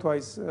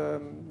 pointwise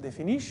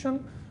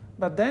definition.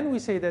 But then we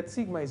say that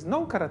sigma is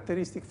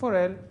non-characteristic for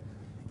L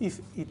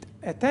if it,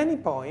 at any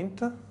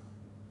point,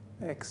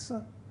 x,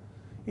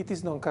 it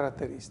is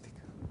non-characteristic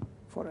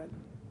for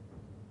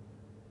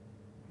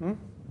L.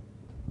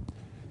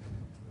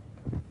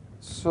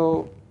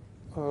 So,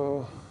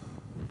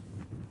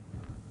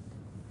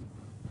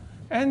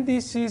 and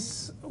this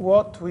is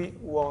what we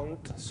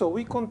want. So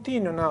we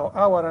continue now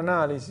our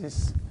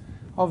analysis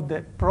of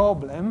the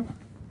problem.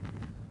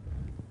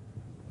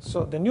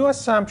 So the new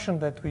assumption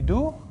that we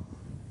do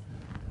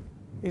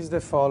is the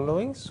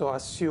following. So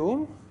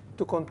assume,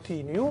 to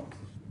continue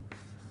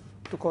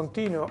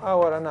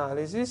our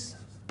analysis,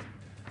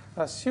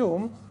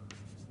 assume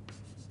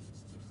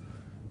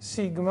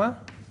sigma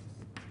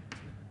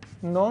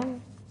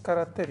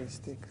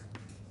non-characteristic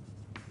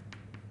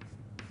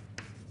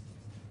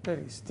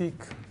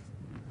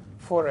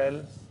for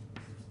L,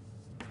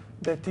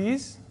 that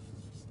is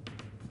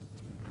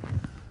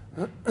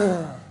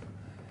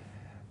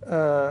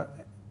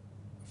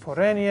for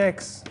any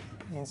x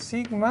in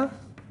sigma,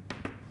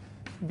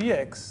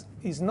 bx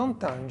is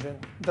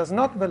non-tangent, does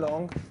not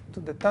belong to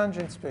the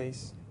tangent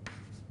space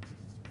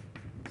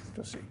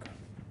to sigma.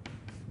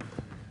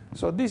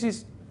 So this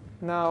is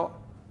now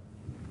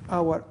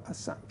our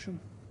assumption.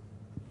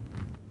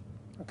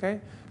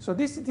 Okay? So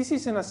this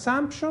is an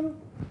assumption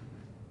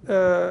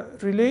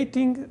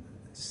relating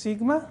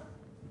sigma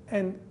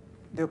and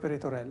the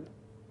operator L.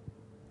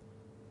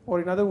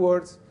 Or in other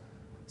words,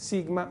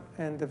 sigma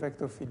and the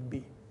vector field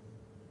B.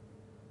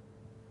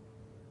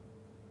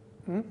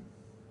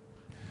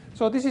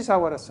 So this is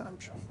our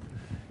assumption.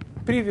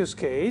 Previous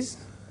case,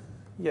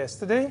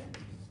 yesterday,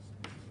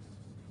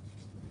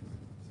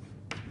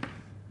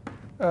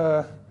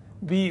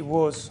 B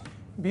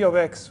of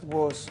x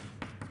was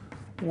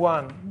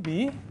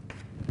 1b,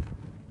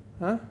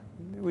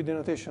 with the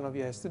notation of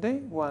yesterday,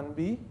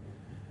 1b,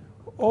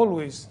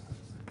 always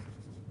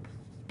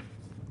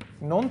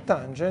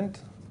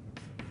non-tangent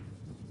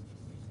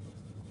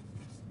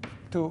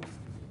to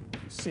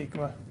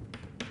sigma.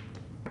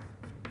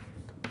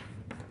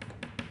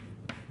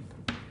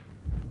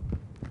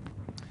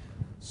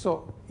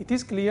 So it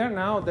is clear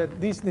now that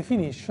this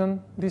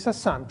definition, this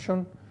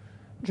assumption,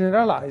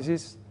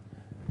 generalizes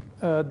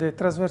the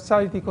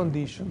transversality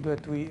condition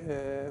that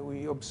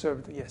we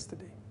observed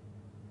yesterday.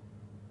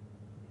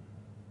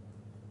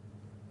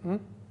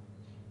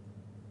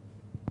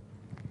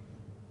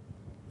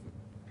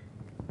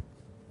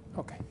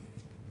 Okay.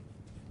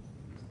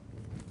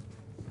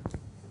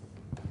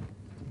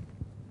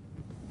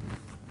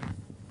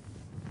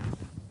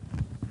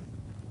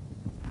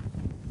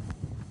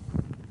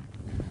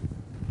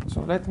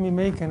 So let me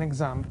make an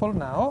example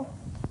now.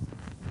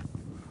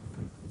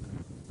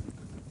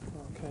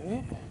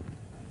 Okay.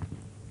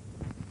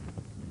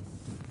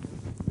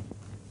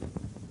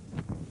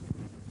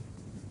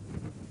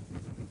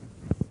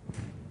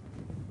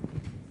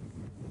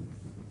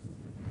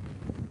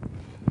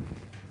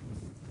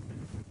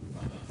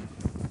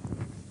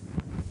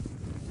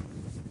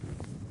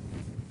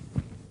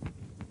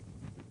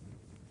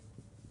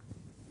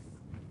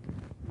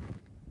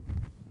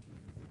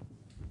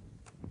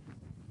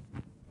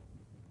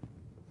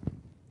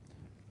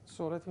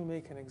 So let me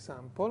make an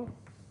example.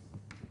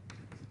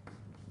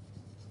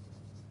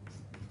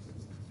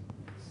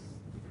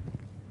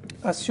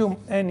 Assume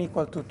n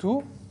equal to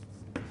 2,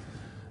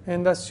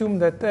 and assume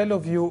that L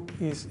of u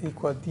is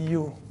equal to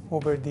du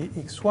over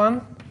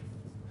dx1.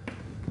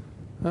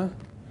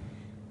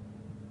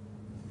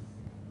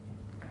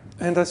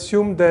 And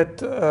assume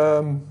that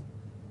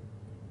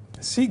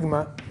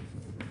sigma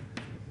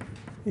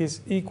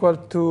is equal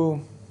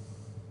to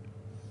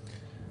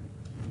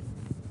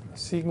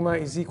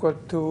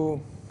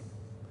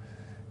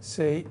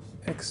say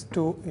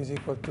x2 is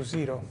equal to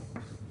 0.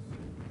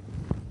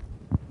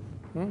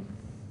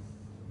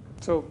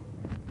 So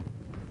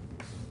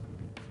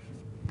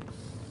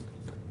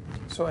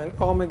and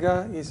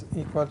omega is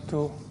equal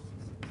to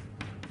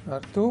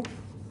R2.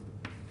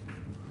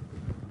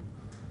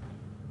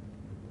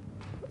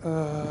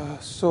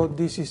 So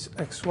this is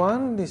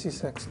x1, this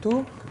is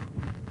x2.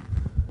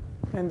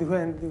 And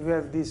when we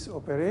have this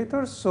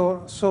operator,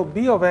 so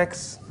B of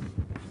x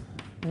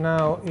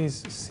now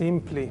is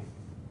simply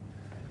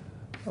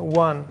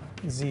 1,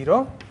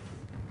 0.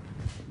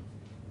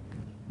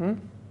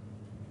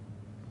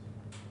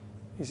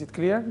 Is it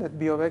clear that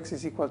B of x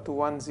is equal to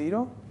 1,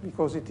 0?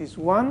 Because it is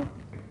 1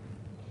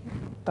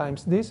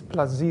 times this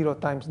plus 0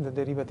 times the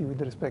derivative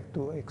with respect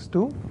to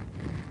x2.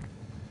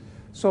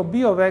 So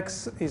B of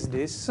x is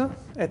this.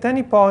 At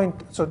any point,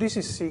 so this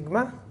is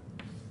sigma.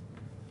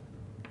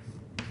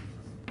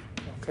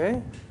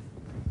 Okay.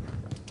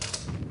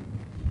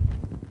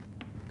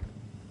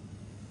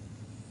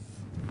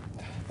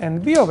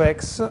 And B of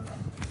x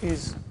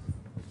is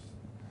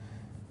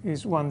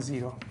 1,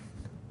 0.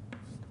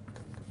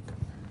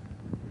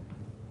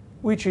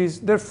 Which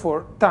is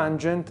therefore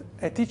tangent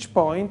at each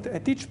point.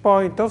 At each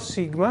point of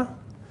sigma,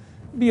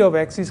 B of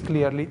x is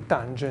clearly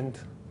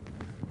tangent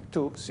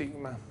to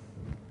sigma.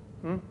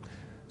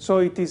 So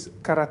it is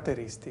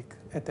characteristic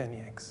at any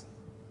x.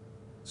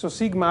 So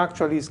sigma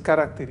actually is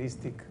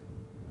characteristic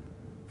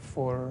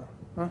for...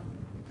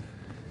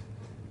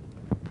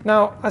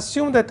 Now,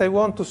 assume that I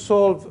want to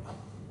solve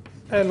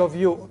L of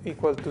u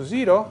equal to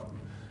 0,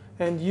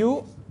 and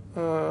u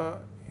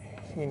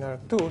in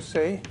R2,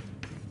 say,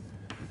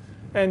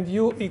 and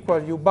u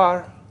equal u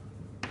bar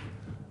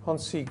on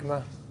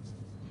sigma.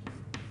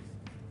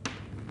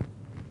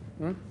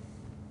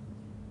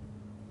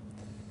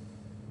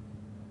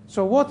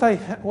 So what I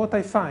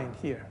find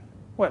here?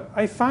 Well,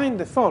 I find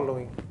the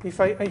following. If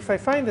I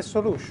find a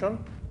solution,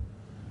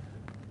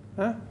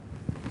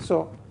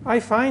 so I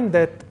find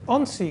that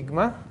on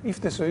sigma, if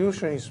the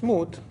solution is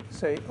smooth,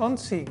 say on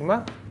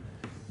sigma,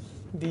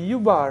 the u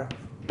bar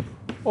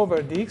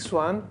over the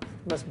x1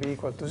 must be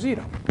equal to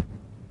 0.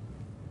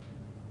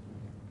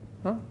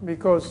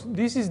 Because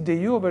this is the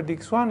u over the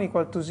x1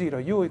 equal to 0,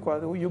 u equal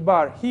to u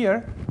bar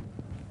here,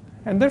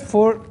 and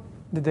therefore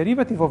the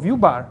derivative of u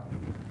bar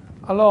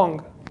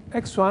along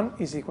x1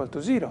 is equal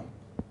to 0.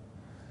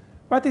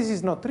 But this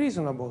is not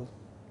reasonable.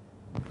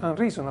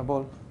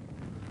 Unreasonable.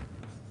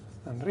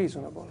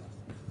 Unreasonable.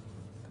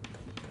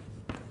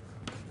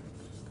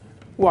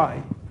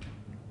 Why?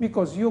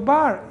 Because u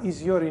bar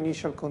is your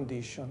initial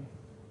condition.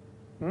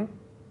 And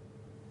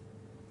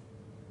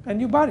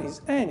u bar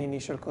is any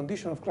initial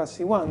condition of class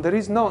C1. There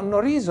is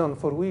no reason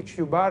for which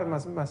u bar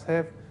must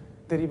have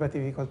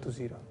derivative equal to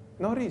 0.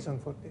 No reason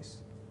for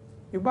this.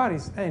 U bar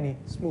is any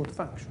smooth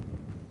function.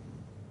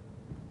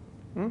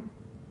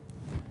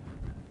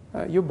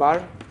 U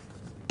bar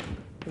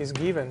is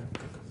given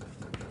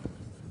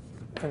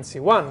in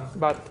C1,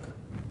 but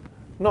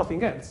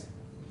nothing else.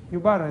 U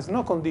bar has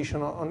no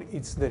condition on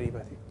its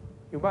derivative.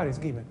 U bar is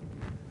given.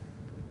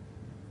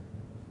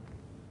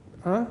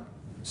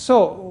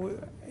 So,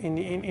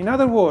 in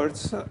other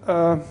words,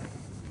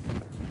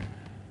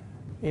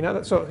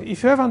 so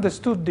if you have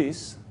understood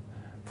this,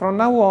 from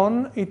now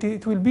on,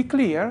 it will be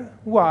clear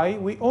why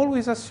we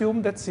always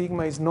assume that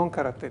sigma is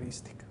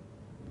non-characteristic.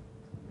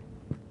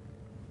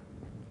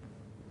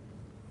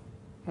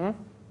 Do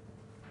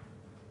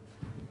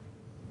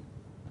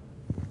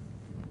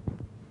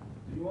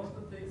you want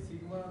to take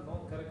sigma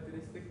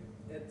non-characteristic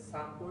at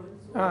some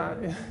points or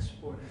at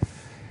each point?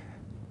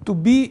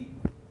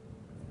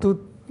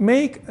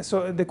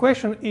 So the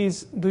question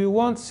is, do you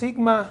want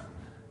sigma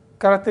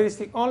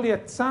characteristic only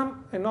at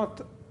some and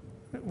not,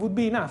 would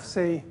be enough,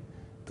 say,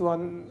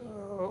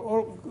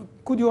 or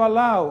could you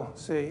allow,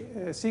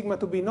 say, sigma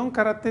to be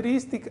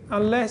non-characteristic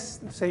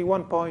unless, say,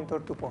 1 point or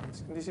 2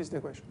 points? This is the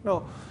question.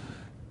 No.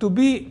 To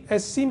be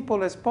as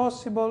simple as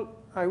possible,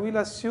 I will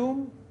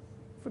assume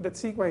that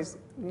sigma is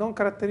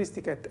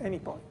non-characteristic at any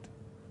point.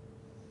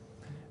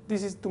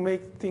 This is to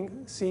make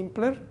things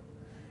simpler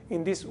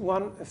in this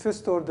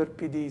first-order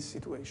PD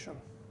situation.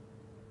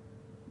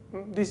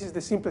 This is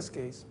the simplest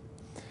case.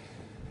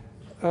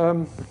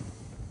 Well,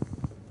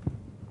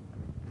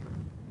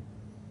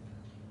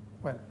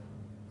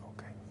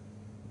 okay.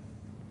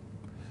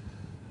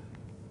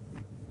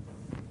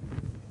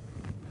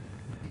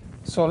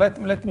 So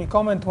let me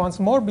comment once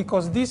more,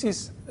 because this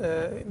is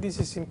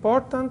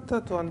important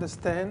to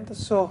understand.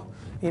 So,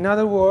 in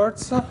other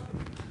words,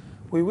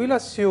 we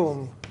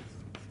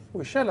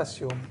shall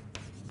assume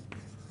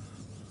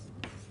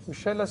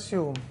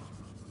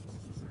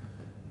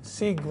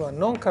sigma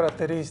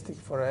non-characteristic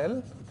for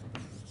L,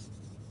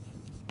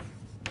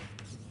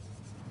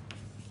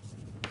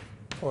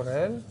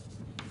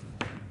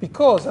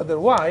 because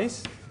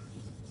otherwise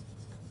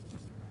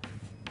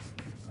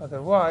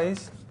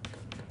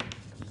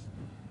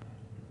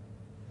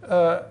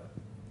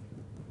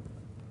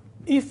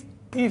if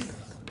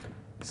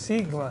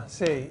sigma,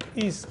 say,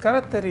 is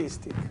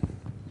characteristic,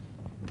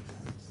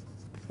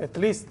 at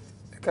least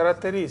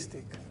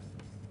characteristic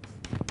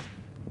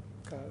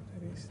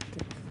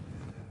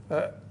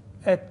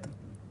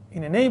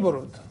in a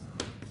neighborhood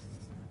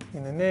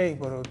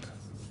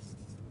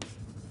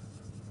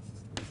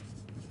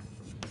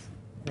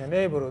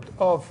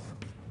of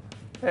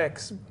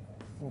x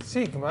in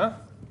sigma,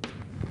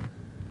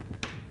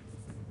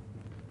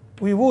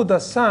 we would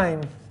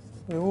assign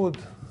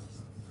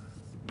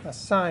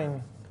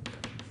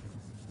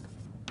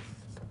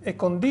a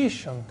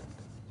condition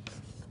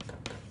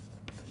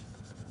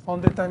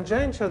on the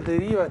tangential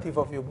derivative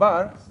of u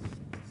bar,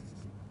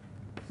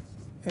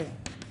 a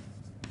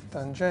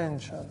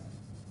tangential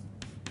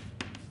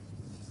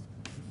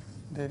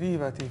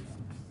derivative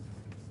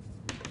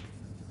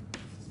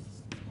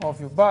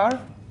of u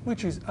bar,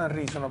 which is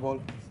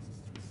unreasonable,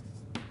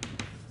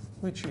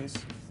 which is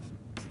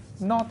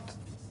not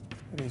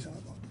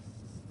reasonable.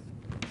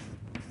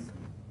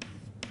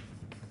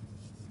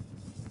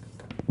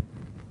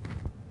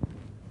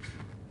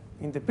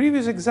 In the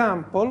previous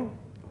example,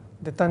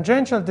 the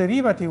tangential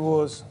derivative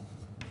was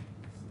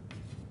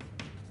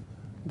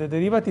the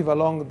derivative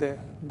along the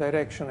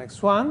direction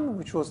x1,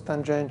 which was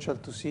tangential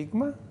to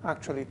sigma.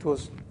 Actually, it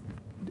was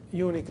the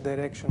unique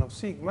direction of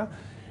sigma.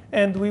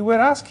 And we were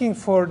asking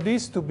for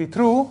this to be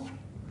true,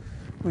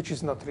 which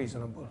is not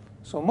reasonable.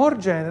 So more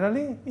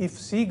generally, if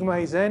sigma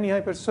is any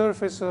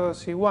hypersurface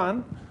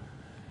C1,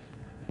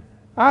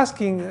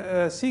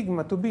 asking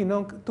sigma to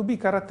be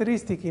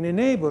characteristic in a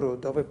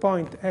neighborhood of a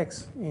point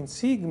x in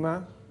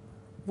sigma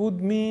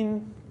would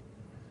mean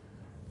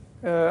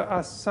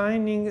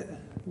assigning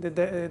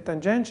the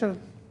tangential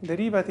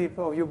derivative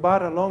of u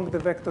bar along the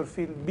vector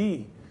field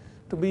B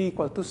to be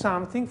equal to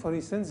something, for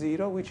instance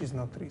 0, which is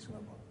not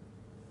reasonable.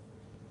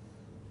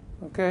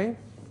 Okay?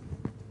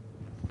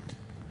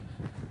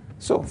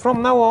 So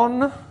from now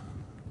on,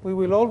 we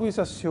will always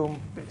assume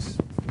this.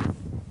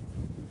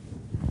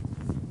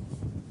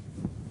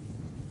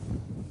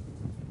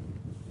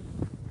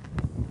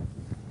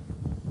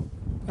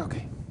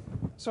 Okay.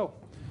 So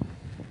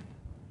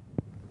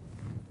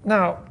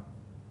now,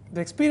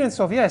 the experience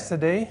of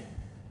yesterday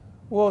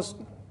was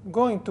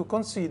going to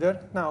consider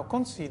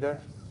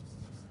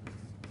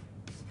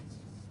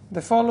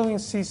the following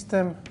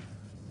system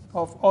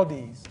of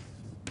ODEs,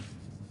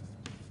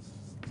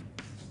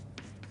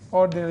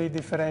 ordinary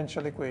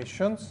differential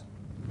equations.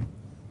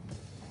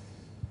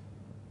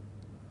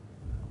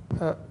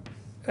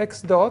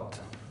 X dot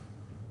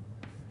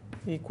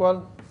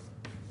equal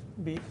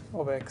B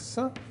of x,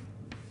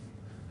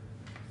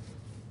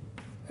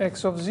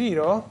 x of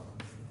 0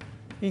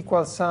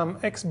 equals some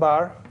x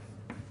bar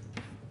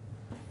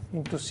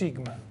into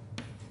sigma.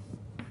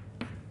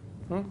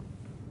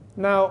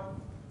 Now,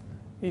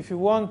 if you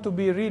want to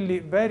be really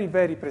very,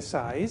 very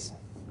precise,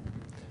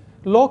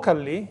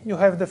 locally, you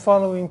have the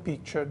following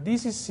picture.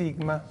 This is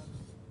sigma,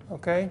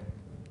 okay?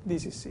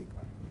 This is sigma.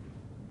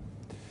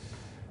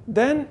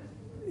 Then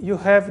you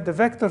have the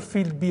vector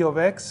field B of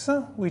x,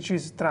 which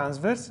is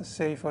transverse,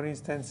 say, for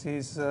instance,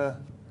 is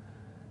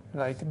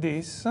like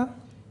this,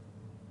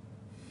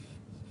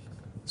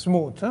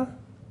 smooth.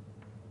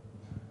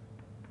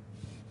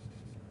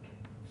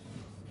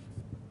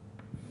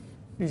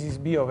 This is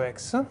B of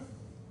x.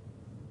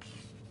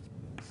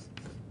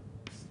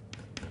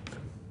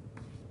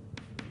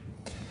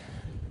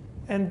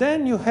 And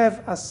then you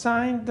have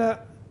assigned,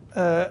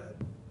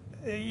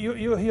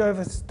 you have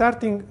a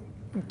starting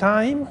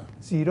time,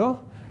 0,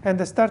 and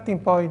the starting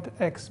point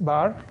x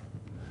bar.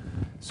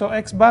 So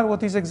x bar,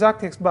 what is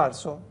exactly x bar?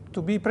 So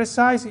to be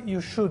precise,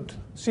 you should,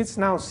 since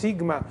now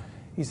sigma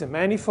is a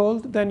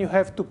manifold, then you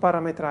have to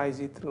parameterize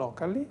it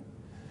locally.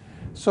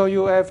 So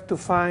you have to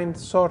find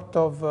sort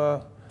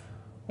of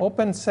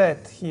open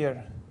set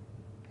here.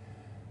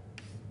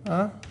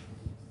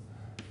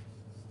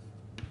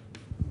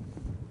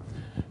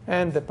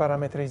 And the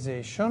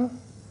parameterization,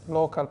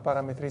 local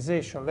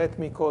parameterization. Let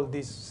me call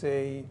this,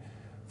 say,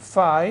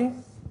 phi.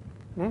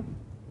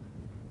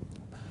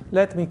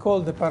 Let me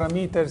call the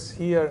parameters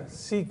here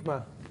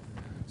sigma.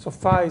 So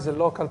phi is a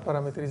local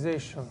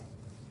parameterization.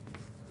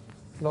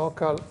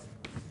 Local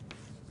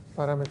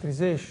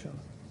parameterization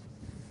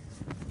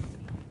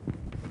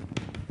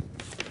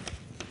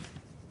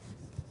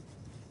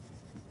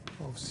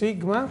of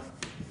sigma.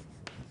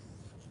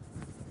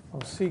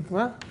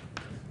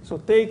 So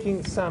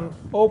taking some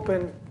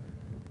open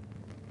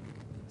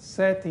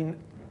set in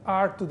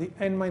R to the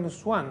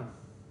n-1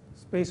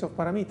 space of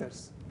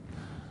parameters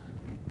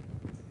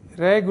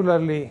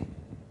regularly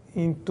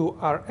into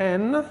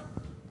Rn.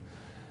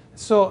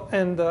 So,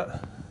 and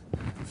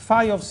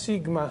phi of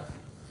sigma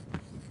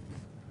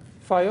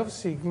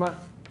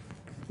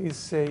is,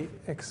 say,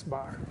 x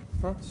bar.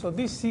 So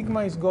this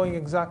sigma is going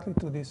exactly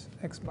to this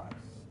x bar.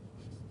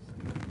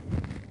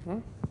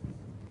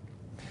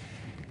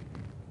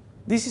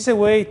 This is a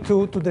way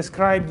to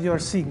describe your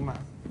sigma.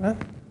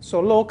 So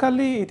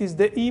locally, it is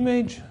the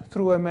image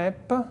through a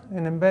map,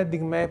 an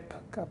embedding map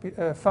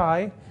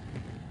phi.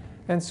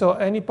 And so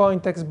any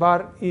point x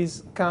bar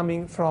is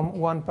coming from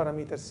one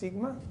parameter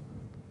sigma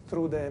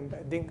through the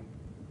embedding.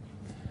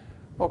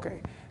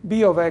 OK,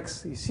 B of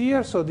x is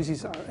here, so this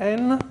is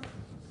Rn.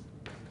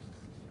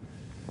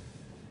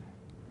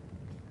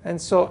 And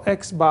so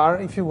x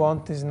bar, if you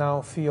want, is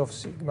now phi of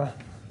sigma.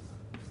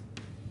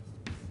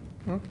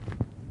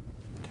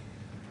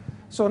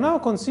 So now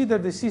consider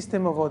the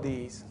system of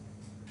ODEs.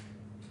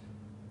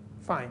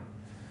 Fine.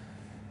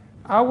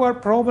 Our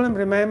problem,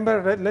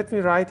 remember, let me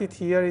write it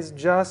here, is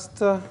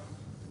just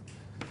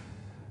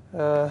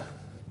the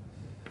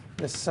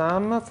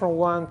sum from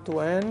 1 to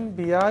n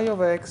bi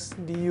of x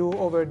du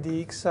over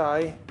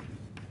dxi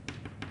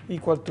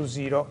equal to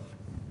 0.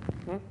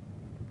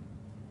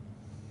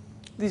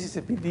 This is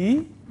a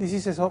PD. This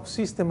is a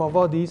system of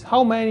ODEs.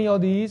 How many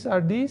ODEs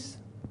are these?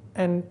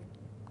 And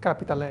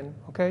capital N,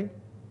 okay?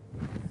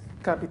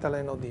 Capital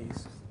N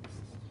ODEs.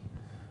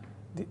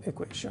 The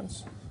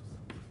equations.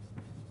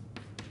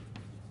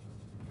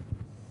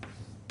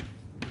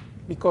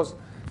 Because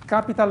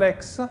capital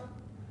X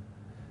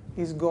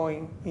is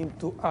going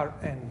into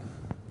Rn,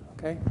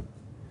 okay?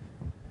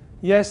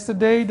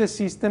 Yesterday, the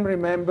system,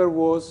 remember,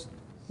 was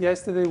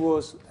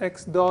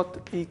x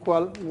dot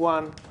equal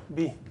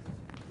 1b.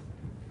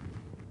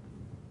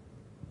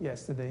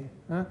 Yesterday.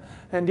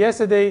 And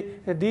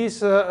yesterday,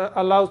 this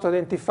allows to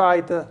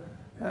identify the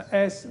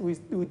S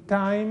with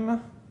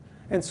time.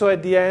 And so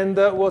at the end,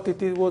 what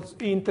was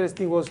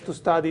interesting was to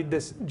study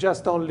this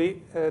just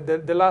only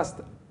the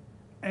last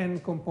n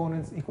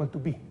components equal to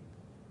b.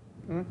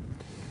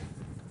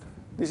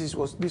 This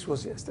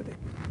was yesterday.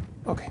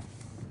 Okay.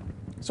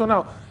 So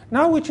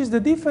now which is the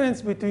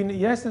difference between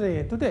yesterday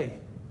and today?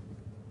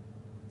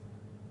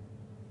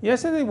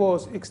 Yesterday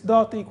was x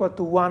dot equal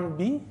to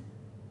 1b,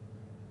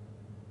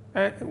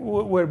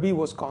 where b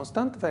was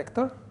constant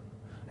vector.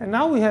 And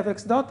now we have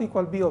x dot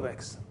equal b of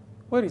x.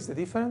 Where is the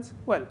difference?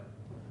 Well,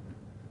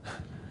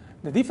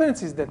 the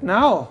difference is that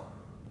now,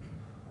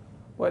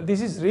 well,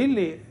 this is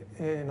really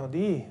an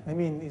ODE. I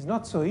mean, it's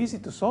not so easy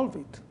to solve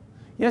it.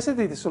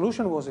 Yesterday, the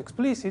solution was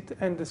explicit,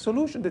 and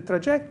the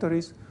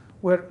trajectories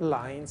were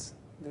lines.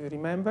 Do you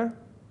remember?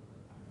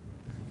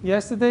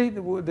 Yesterday,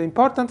 the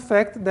important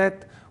fact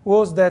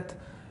was that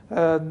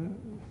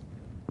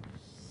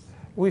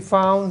we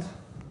found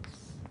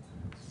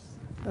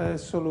a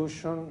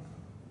solution.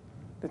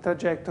 The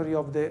trajectory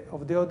of the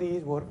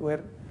ODEs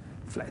were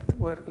flat,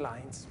 were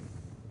lines.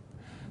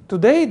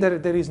 Today,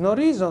 there is no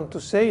reason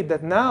to say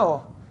that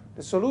now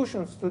the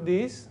solutions to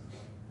this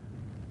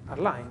are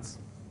lines,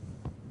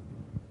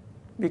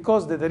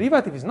 because the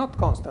derivative is not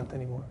constant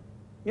anymore.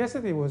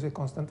 Yesterday it was a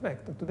constant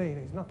vector. Today it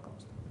is not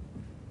constant.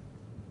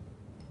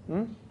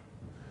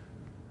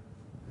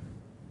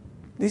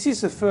 This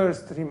is the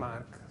first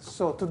remark.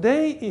 So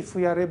today, if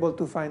we are able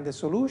to find the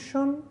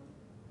solution,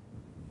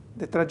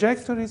 the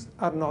trajectories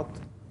are not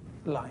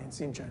lines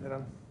in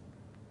general.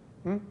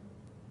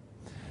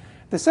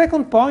 The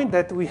second point,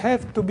 that we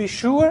have to be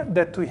sure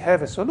that we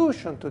have a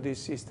solution to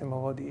this system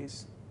of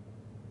ODEs.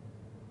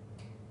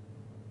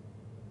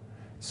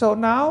 So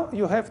now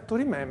you have to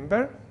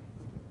remember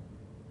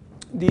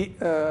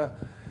the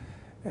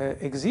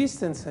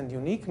existence and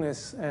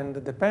uniqueness and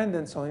the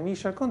dependence on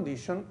initial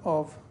condition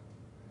of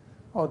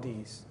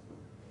ODEs.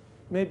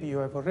 Maybe you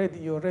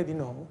already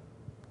know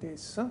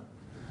this.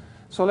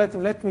 So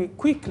let me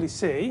quickly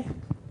say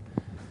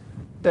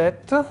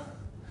that,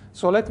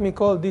 so let me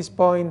call this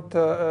point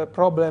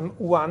problem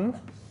 1.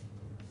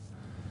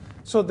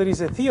 So there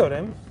is a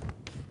theorem,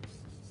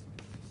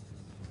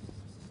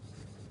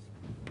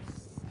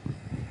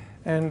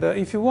 and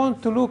if you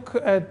want to look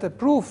at the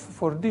proof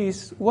for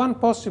this, one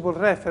possible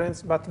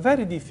reference, but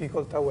very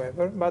difficult,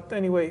 however, but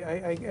anyway,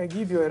 I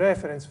give you a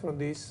reference for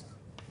this,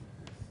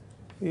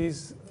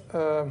 is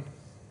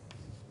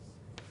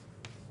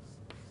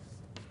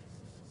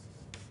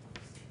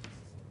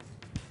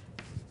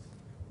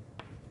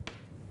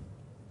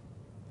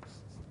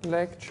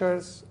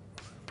lectures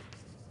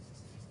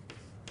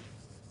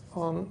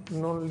on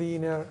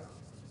nonlinear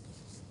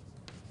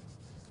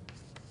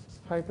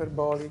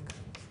hyperbolic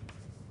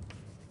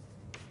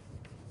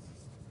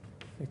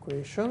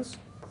equations.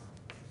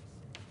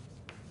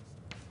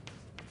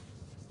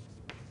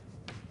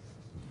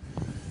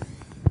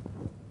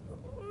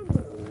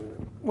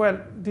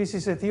 Well, this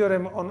is a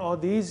theorem on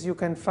ODEs. You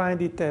can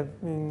find it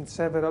in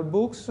several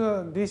books.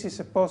 This is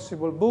a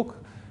possible book.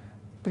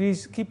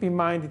 Please keep in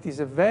mind it is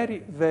a very,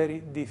 very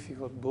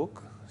difficult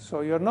book.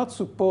 So you're not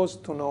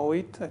supposed to know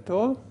it at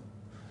all.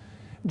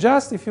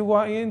 Just if you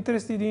are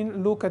interested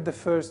in, look at the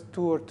first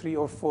 2 or 3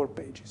 or 4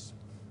 pages.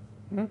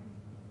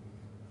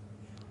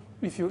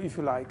 If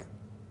you like.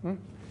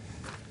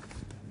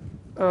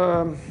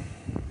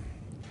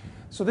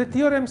 So the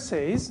theorem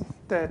says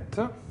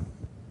that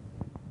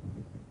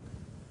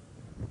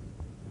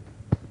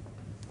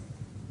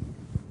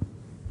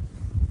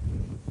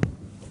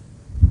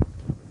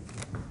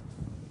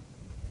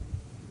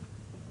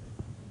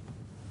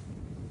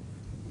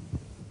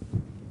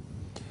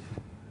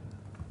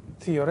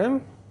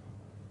theorem.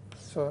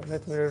 So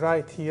let me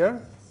write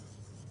here.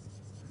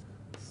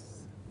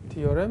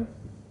 Theorem.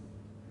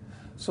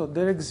 So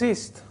there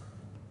exists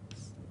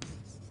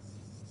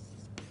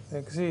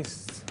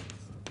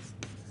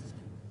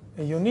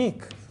a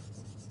unique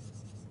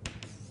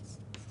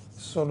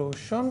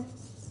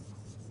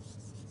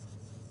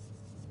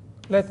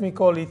let me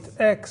call it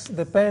x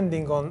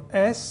depending on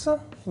s,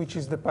 which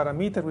is the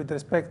parameter with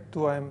respect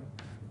to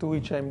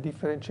which I'm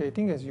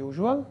differentiating as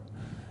usual,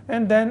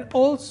 and then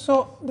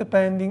also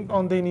depending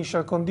on the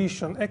initial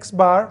condition x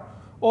bar,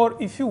 or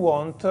if you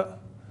want,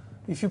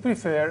 if you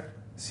prefer,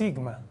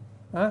 sigma.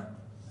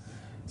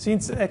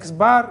 Since x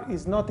bar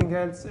is nothing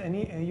else, a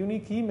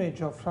unique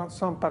image of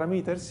some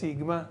parameter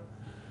sigma,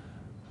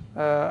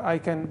 I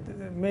can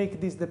make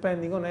this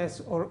depending on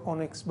s or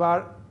on x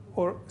bar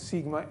or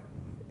sigma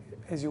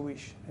as you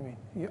wish. I mean,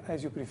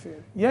 as you prefer.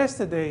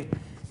 Yesterday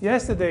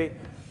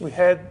we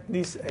had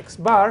this x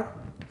bar,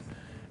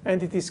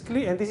 and it is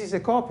clear, and this is a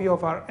copy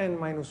of our n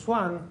minus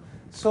 1.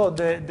 So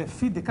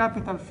the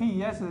capital phi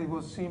yesterday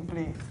was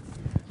simply.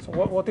 So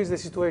what is the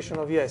situation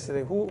of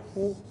yesterday?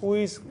 Who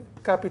is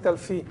capital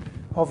phi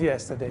of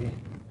yesterday?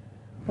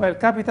 Well,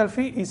 capital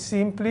phi is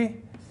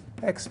simply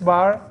x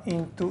bar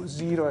into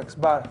 0 x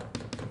bar.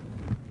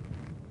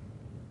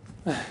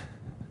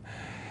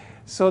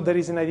 So there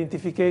is an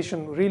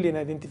identification, really an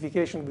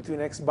identification between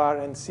x bar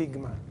and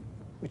sigma,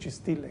 which is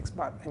still x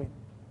bar. I mean,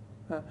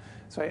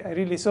 so I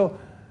really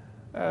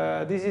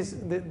this is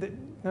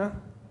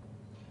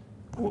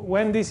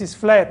when this is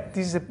flat,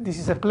 this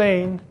is a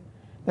plane,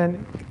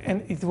 then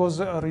and it was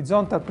a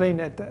horizontal plane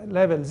at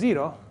level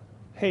 0,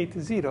 height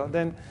 0,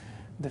 then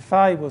the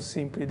phi was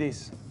simply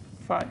this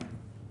phi.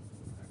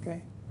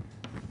 Okay,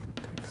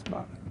 x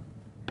bar.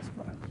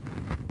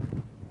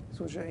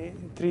 So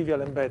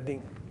trivial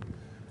embedding.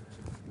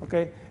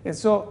 Okay, and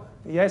so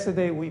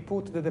yesterday we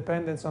put the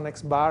dependence on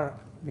x bar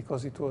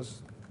because it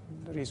was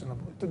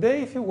reasonable.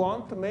 Today, if you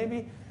want,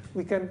 maybe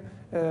we can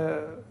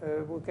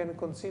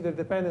consider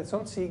dependence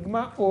on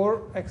sigma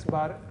or x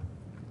bar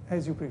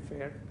as you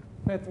prefer.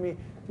 Let me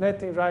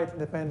write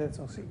dependence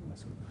on sigma.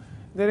 So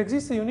there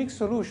exists a unique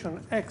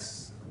solution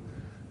x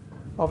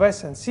of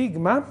s and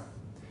sigma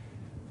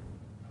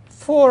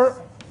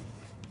for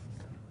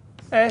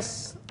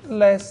s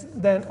less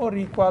than or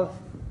equal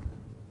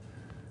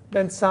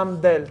than some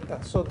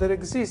delta. So there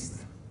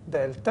exists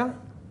delta.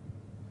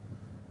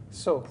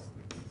 So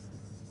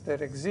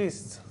there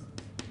exists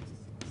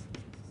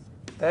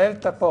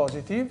delta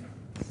positive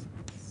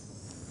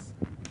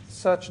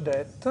such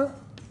that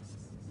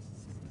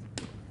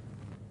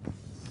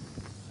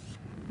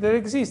there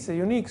exists a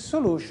unique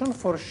solution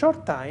for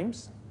short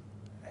times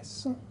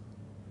S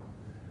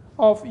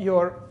of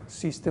your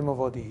system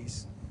of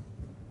ODEs.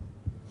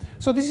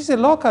 So this is a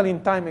local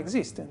in time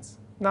existence.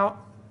 Now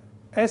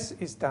S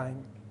is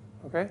time,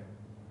 okay?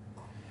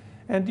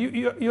 And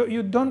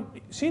you don't,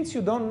 since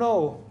you don't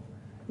know,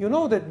 you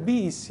know that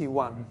B is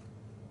C1,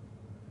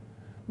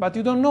 but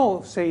you don't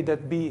know, say,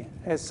 that B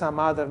has some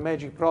other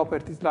magic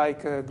properties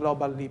like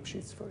global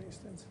Lipschitz, for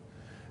instance.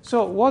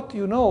 So what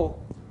you know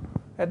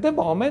at the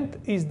moment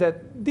is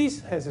that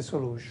this has a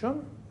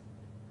solution,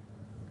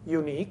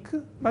 unique,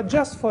 but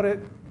just for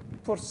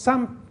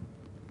some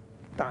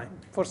time,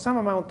 for some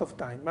amount of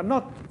time, but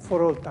not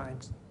for all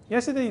times.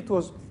 Yesterday it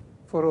was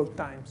for all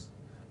times,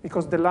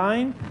 because the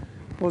line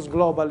was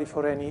globally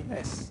for any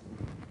S.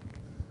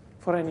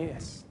 For any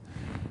S.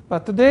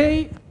 But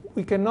today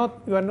we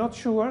are not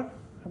sure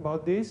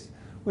about this.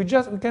 We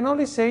can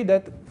only say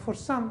that for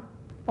some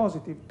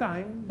positive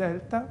time,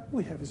 delta,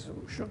 we have a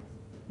solution,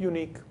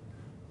 unique.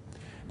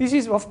 This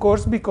is, of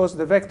course, because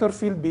the vector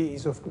field B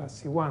is of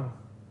class C1.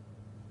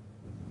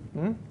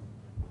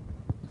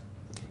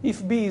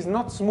 If B is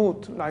not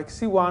smooth like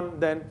C1,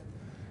 then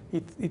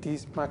it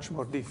is much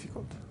more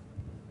difficult.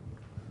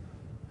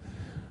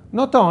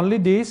 Not only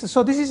this,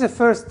 so this is the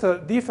first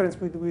difference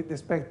with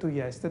respect to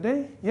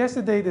yesterday.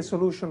 Yesterday the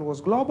solution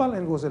was global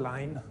and was a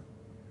line.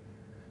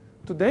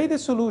 Today the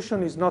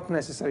solution is not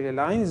necessarily a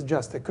line, it's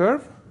just a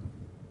curve.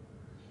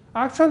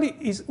 Actually,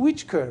 is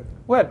which curve?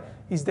 Well,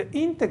 it's the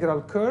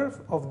integral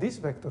curve of this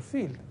vector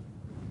field.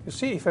 You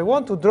see, if I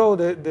want to draw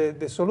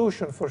the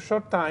solution for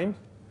short time,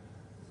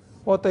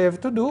 what I have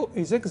to do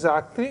is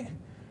exactly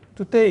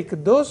to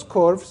take those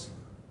curves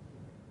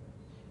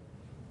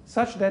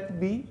such that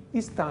B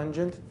is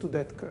tangent to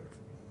that curve.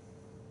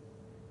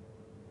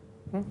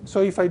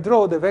 So if I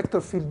draw the vector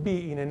field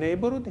B in a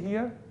neighborhood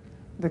here,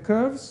 the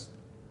curves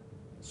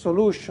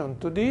solution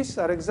to this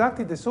are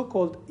exactly the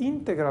so-called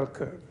integral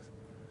curves,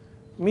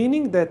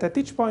 meaning that at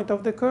each point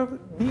of the curve,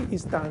 B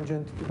is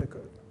tangent to the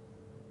curve.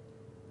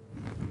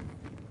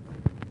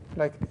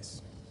 Like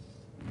this.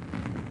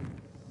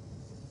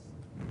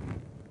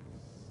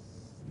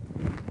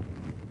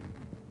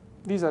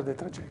 These are the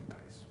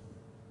trajectories.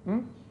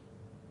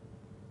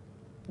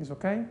 Is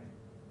okay?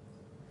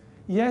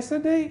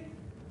 Yesterday,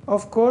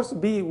 of course,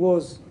 B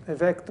was a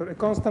vector, a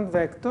constant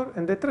vector,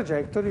 and the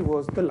trajectory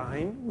was the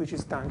line which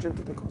is tangent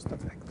to the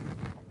constant vector.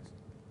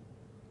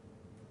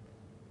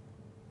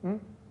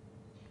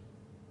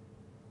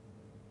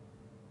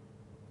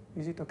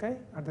 Is it okay?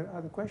 Are there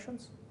other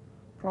questions?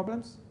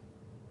 Problems?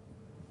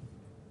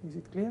 Is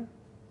it clear?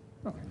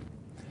 Okay.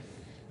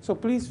 So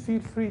please feel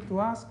free to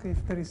ask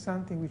if there is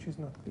something which is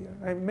not clear.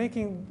 I'm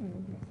making,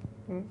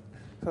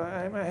 so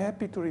I'm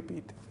happy to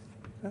repeat.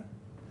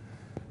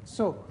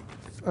 So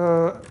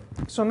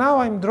So now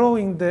I'm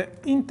drawing the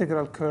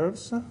integral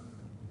curves,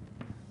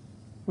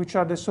 which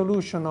are the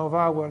solution of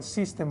our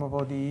system of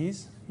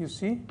ODEs. You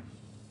see,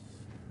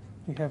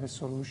 we have a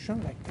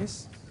solution like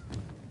this.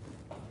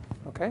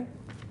 Okay?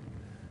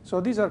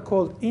 So these are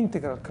called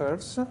integral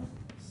curves.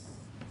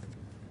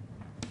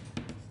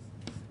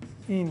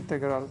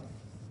 Integral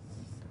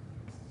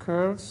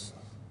curves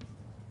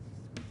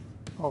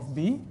of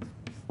B.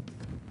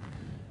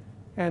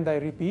 And I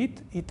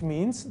repeat, it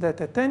means that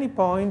at any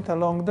point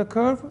along the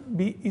curve,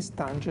 B is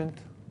tangent.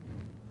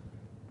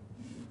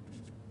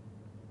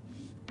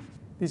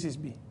 This is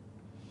B.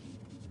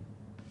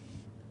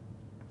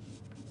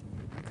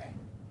 Okay.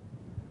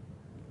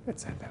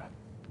 Etc.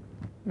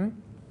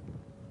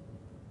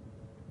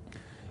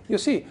 You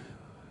see,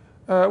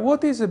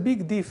 what is a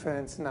big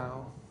difference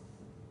now?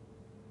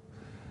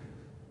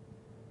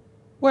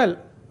 Well,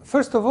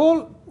 first of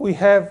all, we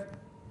have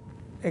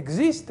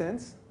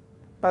existence,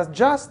 but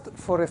just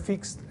for a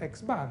fixed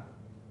x bar.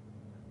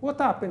 What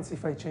happens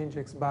if I change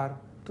x bar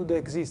to the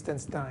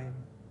existence time,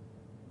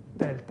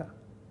 delta?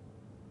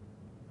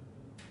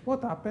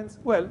 What happens?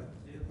 Well,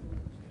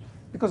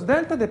 because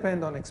delta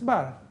depends on x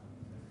bar.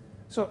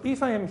 So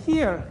if I am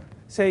here,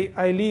 say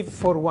I live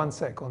for 1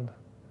 second.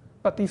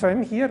 But if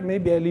I'm here,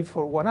 maybe I live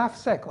for 1/2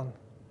 second.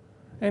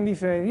 And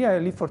if I'm here, I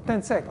live for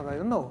 10 seconds. I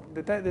don't know.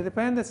 The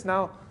dependence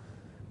now,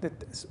 the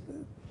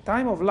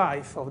time of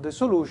life of the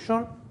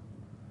solution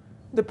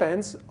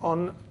depends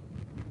on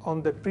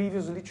the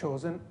previously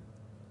chosen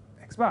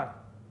x bar.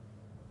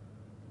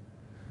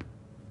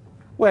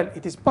 Well,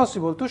 it is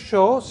possible to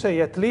show,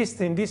 say, at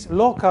least in this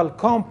local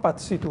compact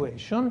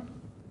situation,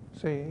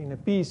 say in a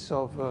piece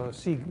of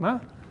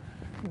sigma,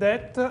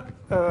 that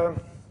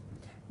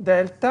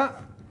delta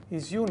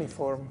is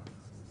uniform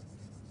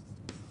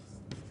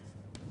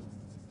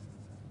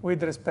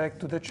with respect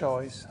to the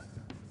choice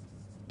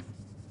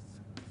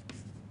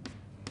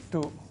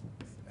to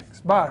x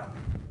bar.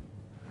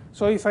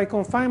 So if I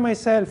confine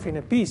myself in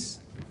a piece,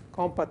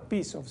 compact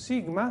piece of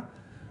sigma,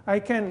 I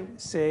can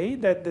say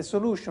that the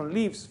solution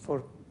lives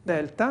for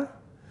delta,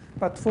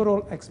 but for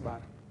all x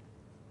bar.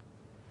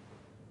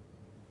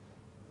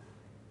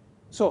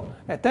 So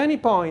at any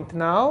point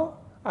now,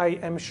 I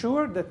am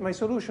sure that my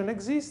solution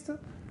exists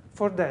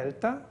for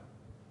delta,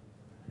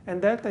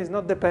 and delta is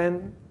not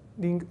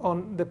depending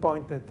on the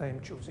point that I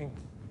am choosing.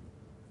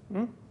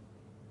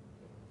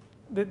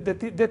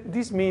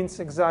 This means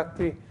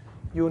exactly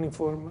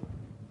uniform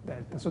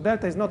delta. So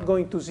delta is not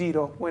going to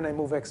 0 when I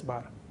move x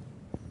bar.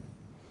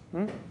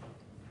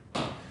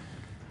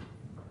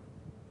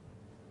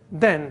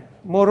 Then,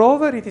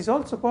 moreover, it is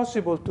also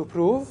possible to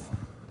prove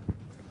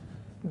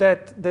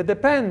that the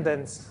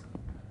dependence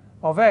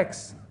of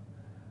x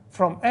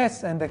from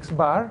S and x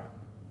bar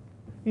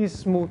is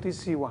smooth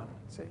is C1,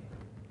 say.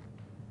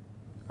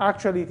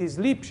 Actually, it is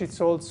Lipschitz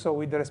also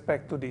with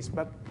respect to this,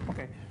 but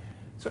okay.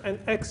 So, and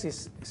x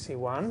is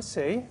C1,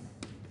 say.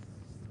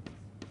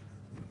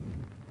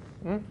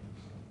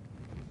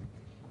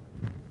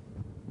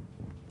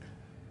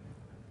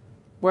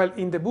 Well,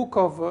 in the book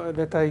of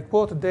that I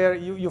quote there,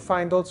 you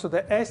find also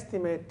the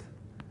estimate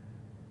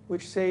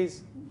which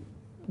says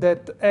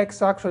that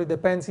x actually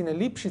depends in a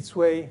Lipschitz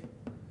way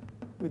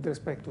with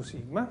respect to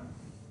sigma.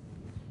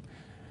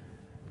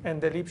 And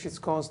the Lipschitz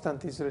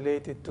constant is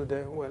related to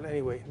the, well,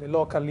 anyway, the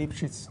local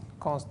Lipschitz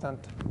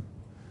constant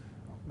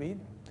of B.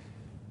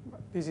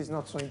 This is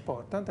not so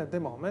important at the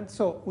moment.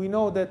 So we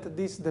know that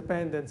this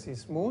dependence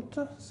is smooth,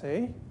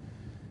 say,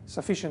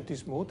 sufficiently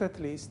smooth at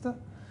least.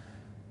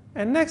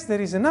 And next there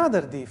is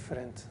another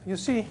difference. You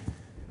see,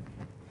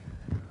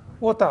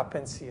 what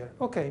happens here?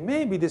 Okay,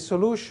 maybe the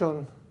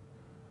solution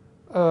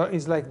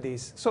is like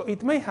this. So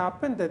it may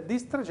happen that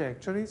these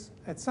trajectories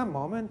at some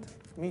moment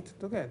meet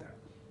together.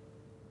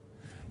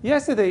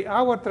 Yesterday,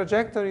 our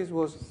trajectories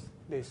was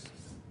this.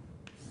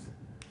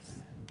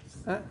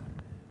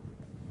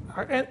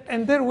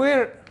 And there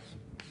were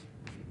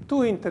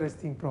two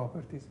interesting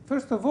properties.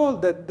 First of all,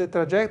 that the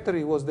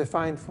trajectory was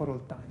defined for all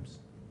times.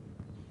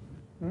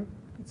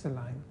 It's a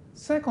line.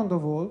 Second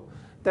of all,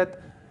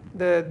 that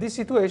this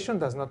situation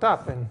does not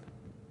happen.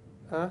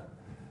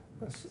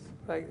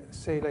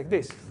 Say like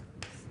this.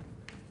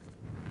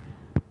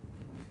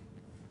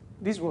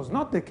 This was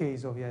not the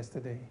case of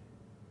yesterday.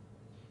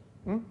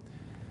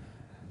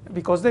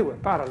 Because they were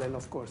parallel,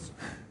 of course.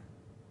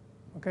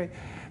 Okay?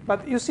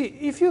 But you see,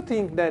 if you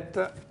think that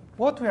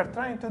what we are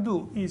trying to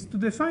do is to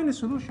define a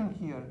solution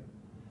here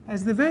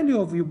as the value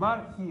of u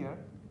bar here,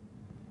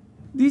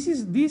 this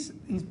is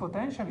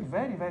potentially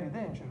very, very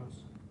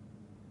dangerous.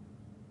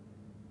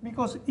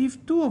 Because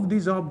if two of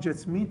these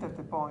objects meet at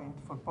a point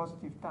for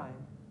positive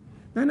time,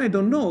 then I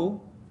don't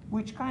know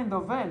which kind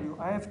of value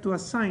I have to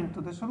assign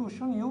to the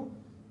solution u,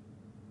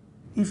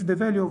 if the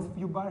value of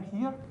u bar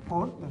here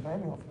or the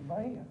value of u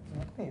bar here is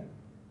not clear.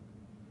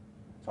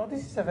 So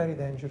this is a very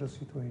dangerous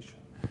situation.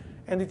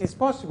 And it is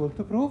possible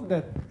to prove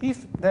that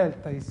if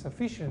delta is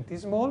sufficiently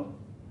small,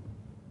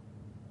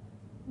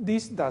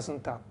 this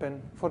doesn't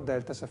happen for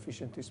delta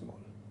sufficiently small.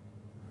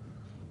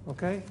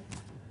 Okay?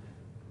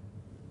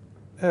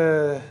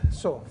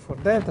 So for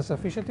delta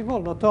sufficiently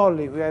small, not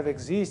only we have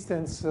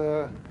existence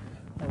of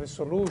a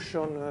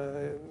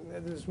solution,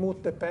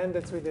 smooth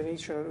dependence with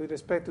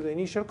respect to the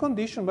initial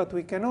condition, but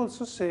we can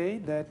also say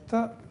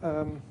that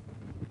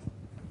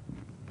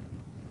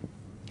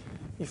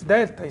if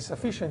delta is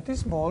sufficiently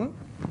small,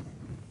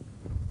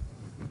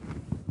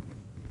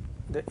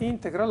 the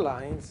integral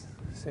lines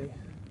say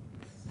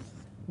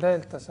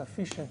delta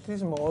sufficiently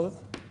small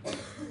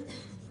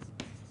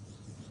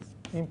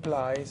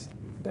implies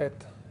that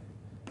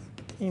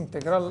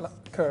integral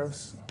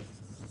curves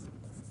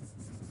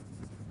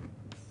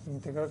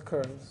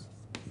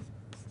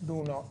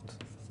do not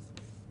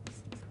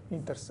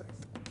intersect.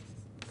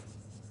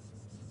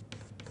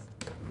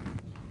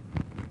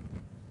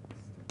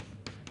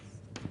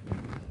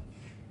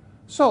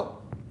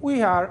 So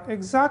we are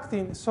exactly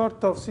in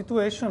sort of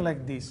situation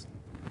like this.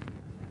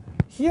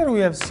 Here we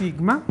have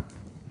sigma.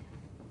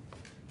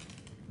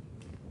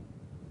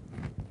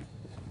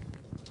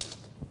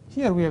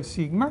 Here we have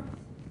sigma.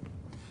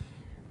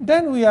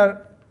 Then we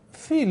are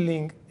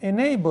filling a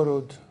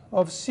neighborhood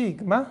of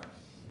sigma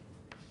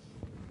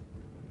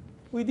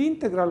with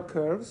integral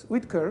curves,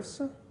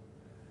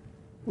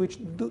 which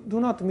do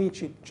not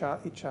meet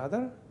each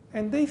other,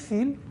 and they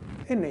fill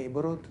a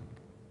neighborhood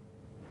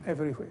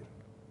everywhere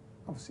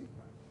of sigma.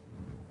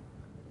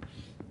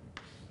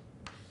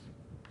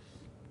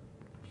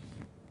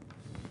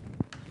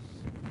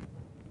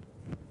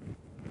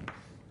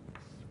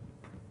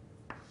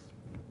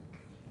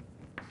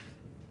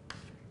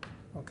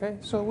 Okay,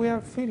 so we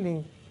are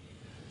filling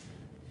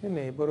a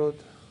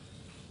neighborhood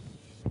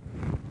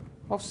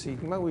of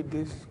sigma with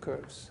these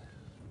curves.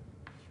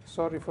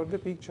 Sorry for the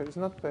picture, it's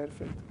not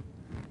perfect,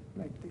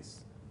 like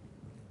this.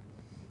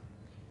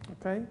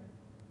 Okay?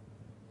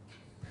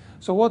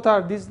 So what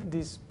are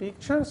these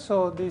pictures?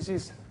 So this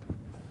is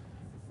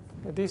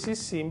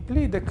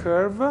simply the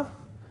curve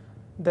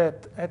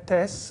that at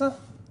S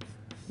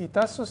it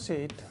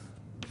associates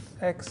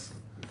x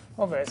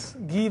of S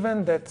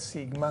given that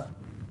sigma.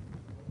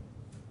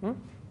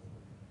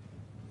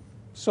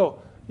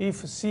 So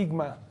if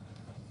sigma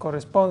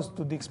corresponds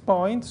to this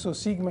point, so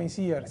sigma is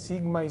here,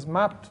 sigma is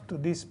mapped to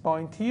this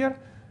point here,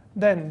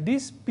 then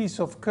this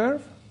piece of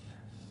curve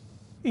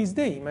is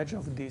the image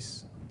of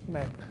this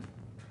map.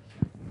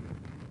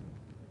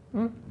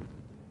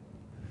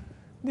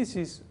 This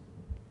is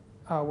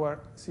our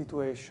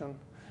situation.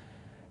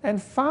 And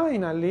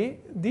finally,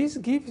 this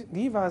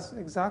gives us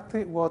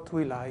exactly what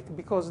we like,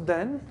 because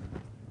then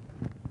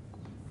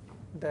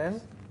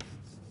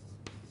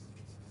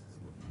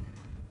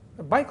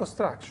by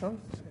construction,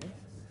 see,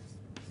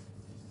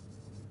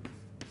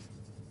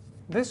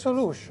 the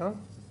solution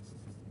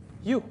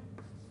u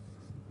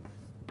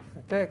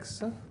at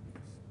x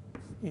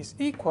is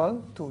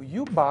equal to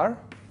u bar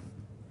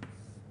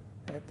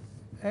at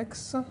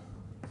x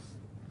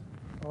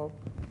of.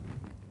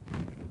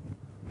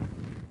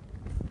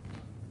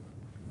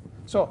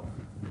 So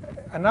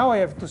now I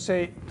have to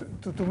say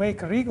to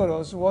make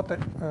rigorous what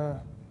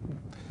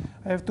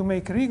I have to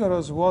make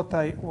rigorous what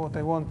I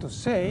want to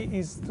say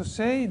is to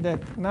say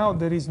that now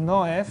there is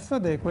no f,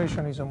 the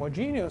equation is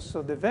homogeneous,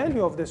 so the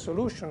value of the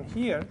solution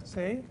here,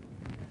 say,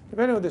 the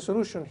value of the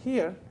solution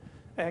here,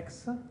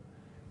 x,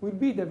 will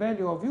be the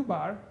value of u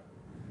bar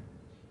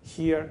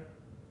here.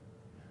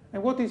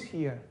 And what is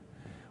here?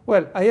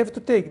 Well, I have to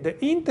take the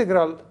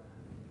integral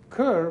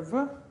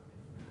curve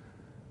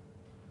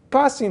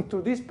passing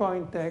to this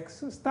point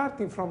x,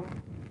 starting from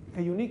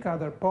a unique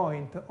other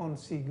point on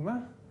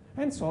sigma,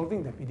 and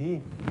solving the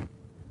PDE.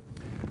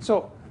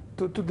 So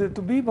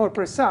to be more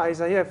precise,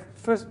 I have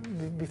first,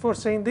 before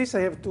saying this,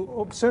 I have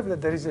to observe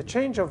that there is a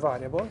change of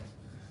variable.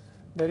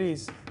 There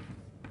is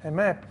a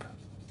map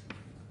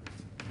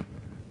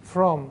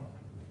from,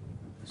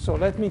 so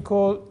let me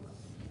call,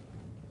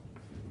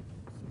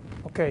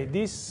 okay,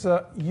 this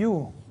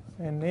U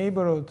a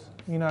neighborhood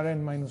in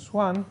Rn minus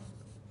 1.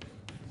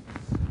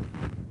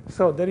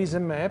 So there is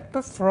a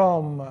map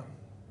from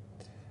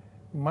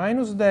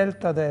minus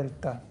delta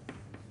delta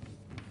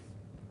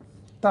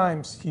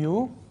times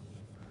U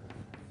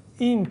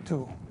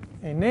into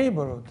a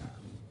neighborhood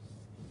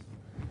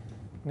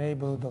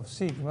of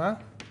sigma.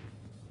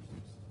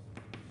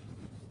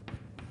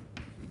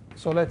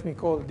 So let me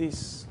call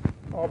this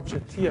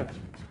object here,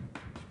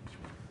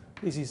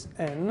 this is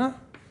N,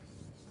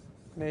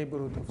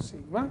 neighborhood of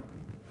sigma.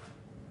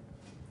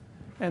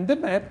 And the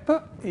map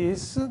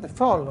is the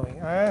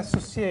following. I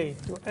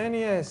associate to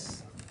any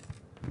S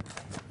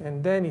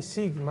and any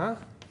sigma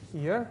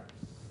here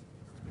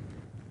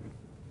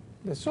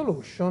the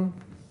solution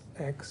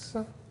x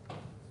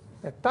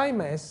at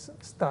time s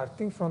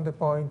starting from the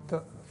point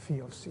phi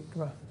of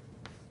sigma.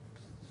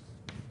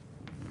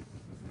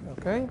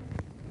 Okay?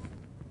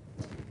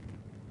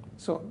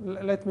 So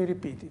let me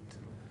repeat it.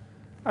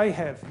 I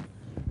have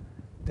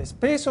the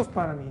space of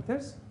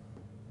parameters,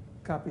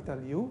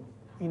 capital U,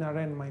 in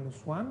Rn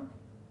minus 1.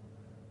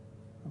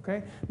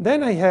 Okay?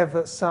 Then I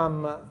have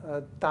some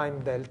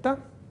time delta.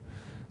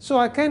 So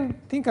I can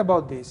think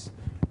about this.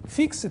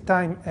 Fix a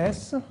time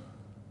s,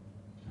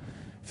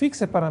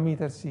 fix a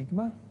parameter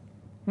sigma,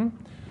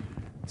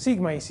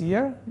 Sigma is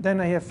here.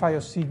 Then I have phi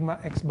of sigma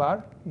x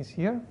bar is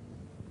here.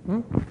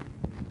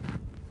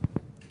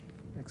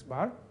 X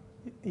bar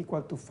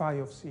equal to phi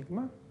of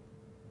sigma.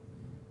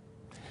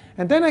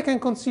 And then I can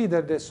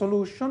consider the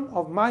solution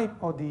of my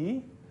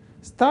ODE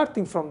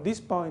starting from this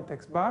point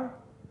x bar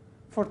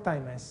for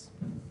time s.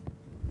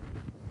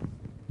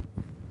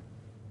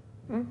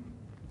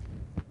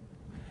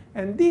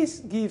 And this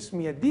gives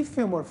me a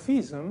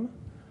diffeomorphism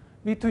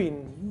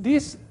between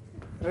this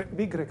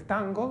big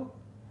rectangle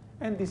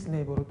and this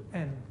neighborhood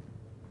n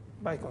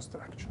by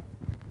construction.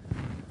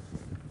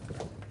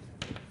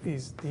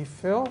 Is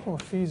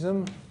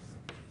diffeomorphism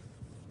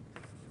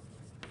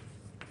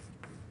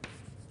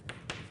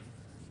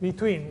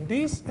between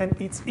this and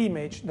its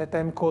image that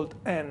I'm called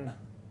n.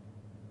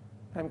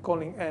 I'm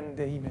calling n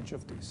the image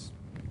of this.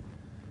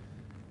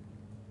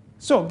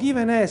 So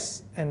given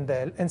s and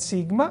del and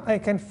sigma, I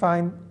can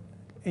find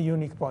a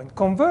unique point.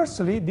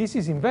 Conversely, this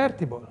is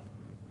invertible.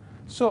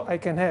 So I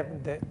can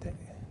have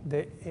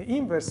the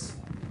inverse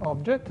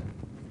object.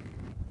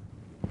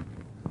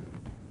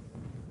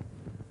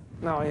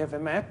 Now I have a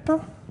map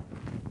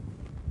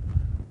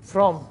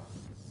from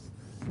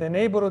the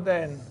neighborhood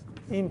n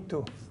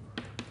into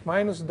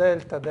minus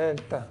delta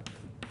delta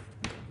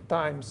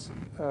times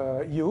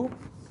u.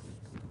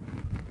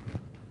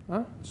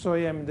 So I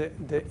am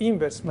the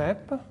inverse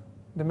map.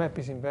 The map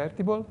is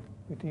invertible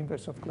with the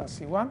inverse of class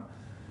C1.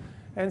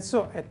 And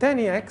so at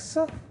any x,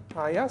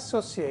 I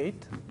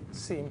associate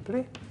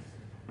simply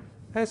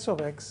s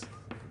of x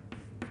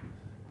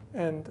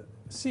and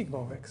sigma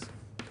of x.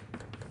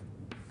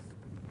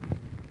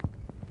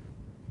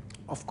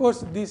 Of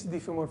course, this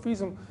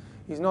diffeomorphism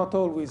is not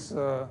always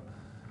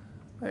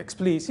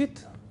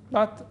explicit,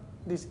 but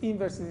this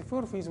inverse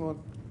diffeomorphism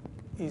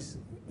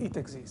it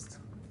exists.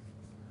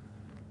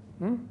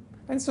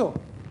 And so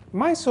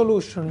my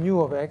solution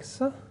u of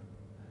x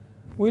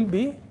will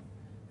be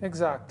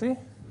exactly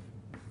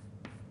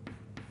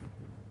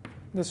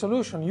the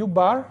solution u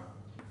bar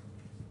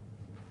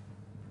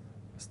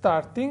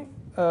starting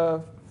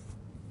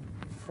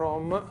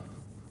from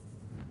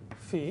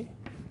phi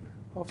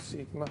of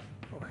sigma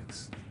of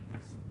x.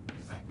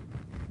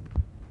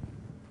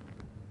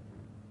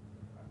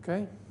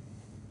 Okay?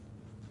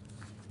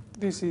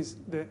 This is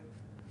the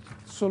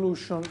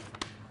solution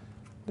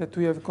that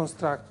we have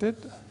constructed.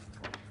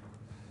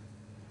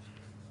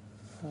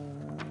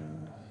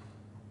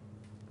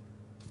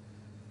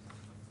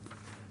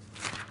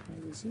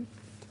 Where is it?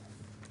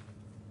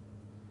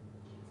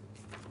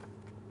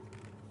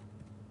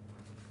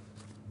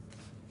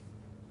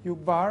 U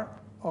bar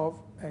of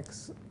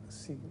x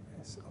sigma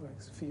s of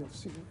x, phi of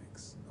sigma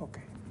x.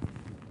 Okay.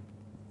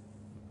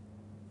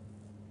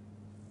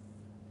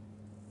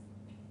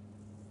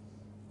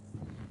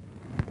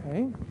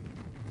 Okay.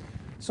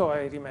 So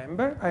I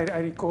remember, I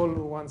recall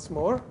once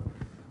more,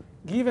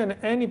 given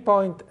any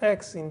point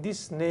x in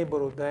this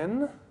neighborhood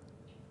n,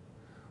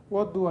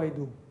 what do I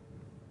do?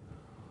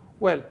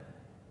 Well,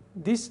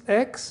 this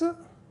x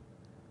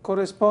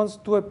corresponds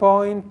to a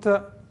point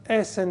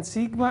s and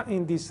sigma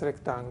in this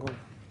rectangle.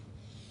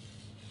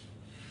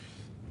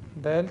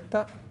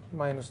 Delta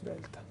minus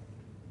delta.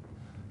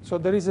 So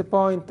there is a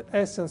point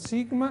s and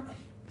sigma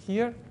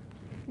here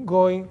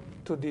going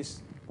to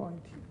this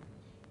point here.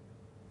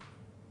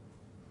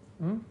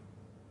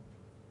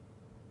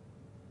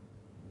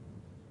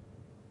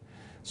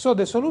 So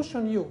the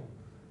solution u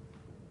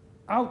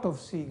out of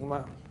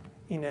sigma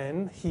in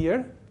n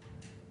here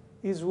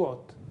is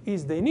what?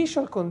 Is the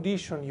initial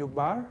condition u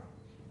bar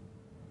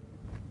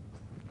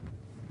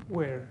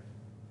where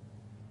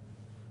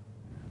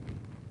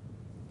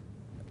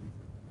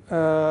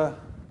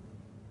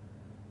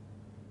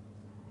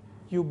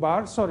u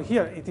bar, sorry,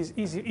 here it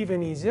is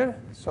even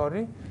easier,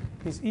 sorry,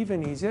 is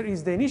even easier,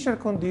 is the initial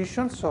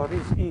condition, sorry,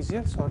 is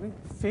easier, sorry,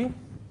 phi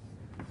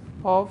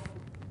of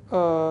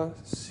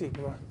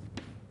sigma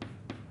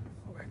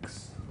of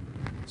x.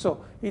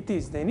 So it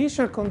is the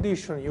initial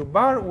condition u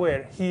bar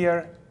where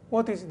here,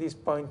 what is this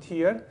point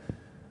here?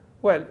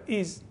 Well,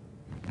 is,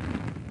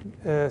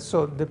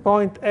 so the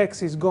point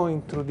x is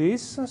going through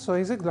this, so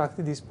it's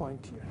exactly this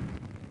point here.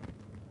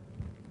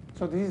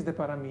 So this is the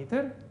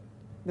parameter.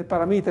 The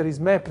parameter is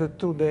mapped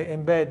to the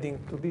embedding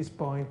to this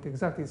point,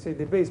 exactly say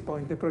the base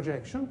point, the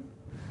projection.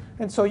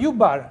 And so u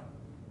bar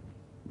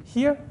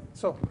here,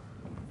 so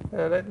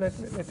let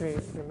me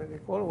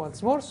recall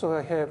once more. So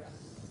I have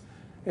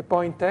a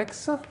point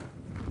x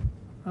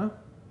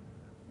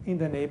in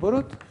the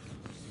neighborhood.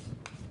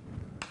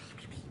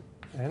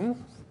 And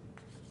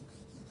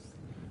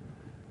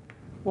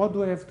what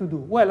do I have to do?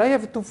 Well, I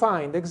have to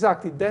find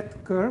exactly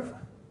that curve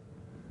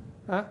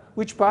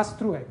which passed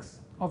through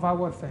x of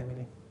our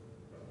family.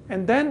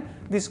 And then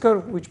this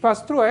curve which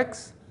passed through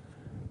x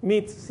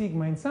meets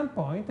sigma in some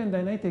point, and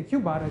then I take u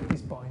bar at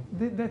this point.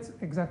 That's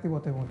exactly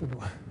what I want to do.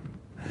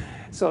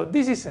 So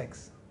this is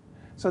x.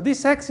 So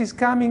this x is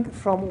coming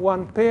from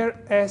one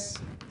pair s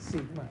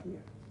sigma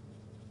here.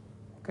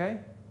 Okay?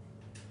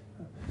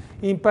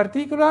 In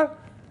particular,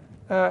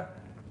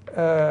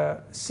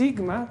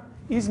 sigma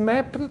is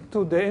mapped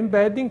to the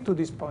embedding to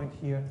this point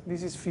here.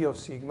 This is phi of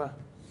sigma.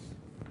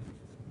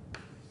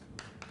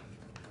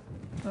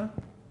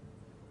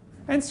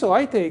 And so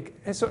I take,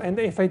 and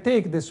if I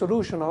take the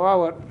solution of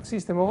our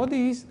system of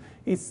ODEs,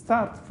 it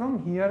starts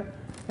from here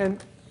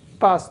and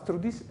pass through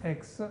this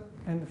x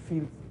and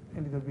fill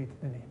a little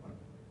bit the neighbor.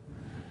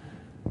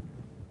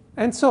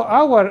 And so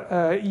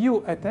our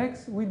u at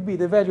x will be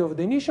the value of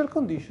the initial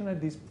condition at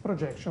this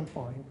projection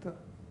point,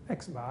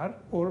 x bar,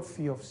 or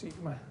phi of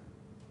sigma.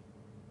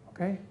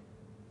 Okay?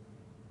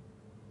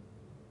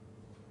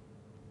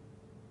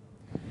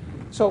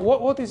 So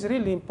what is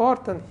really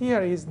important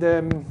here is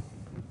the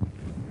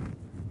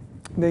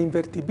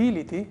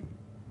invertibility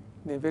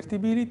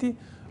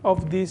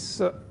of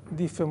this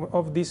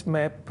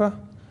map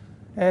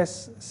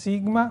as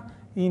sigma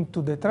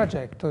into the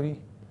trajectory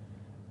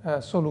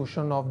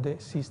solution of the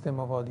system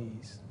of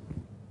ODEs.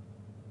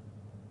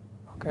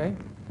 Okay?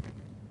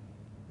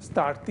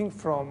 Starting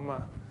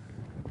from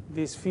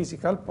this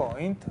physical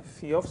point,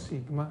 phi of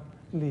sigma,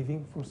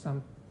 living for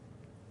some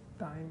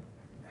time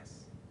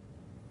s.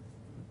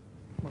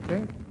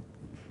 Okay?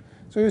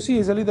 So you see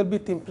it's a little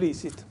bit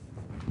implicit.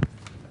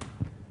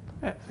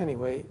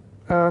 Anyway,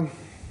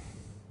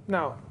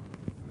 now,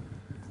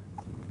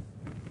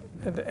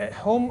 the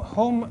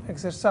home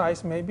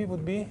exercise maybe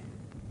would be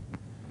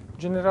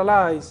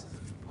generalize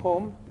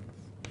home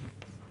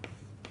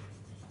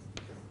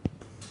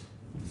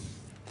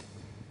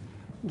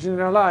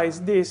generalize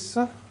this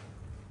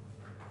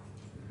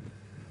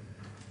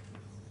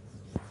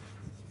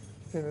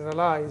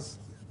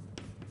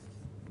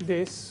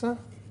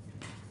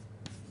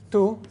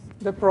to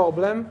the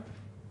problem,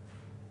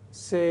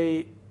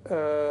 say,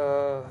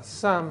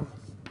 sum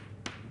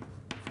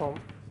from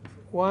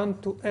 1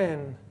 to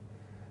n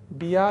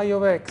bi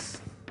of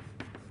x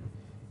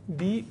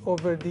d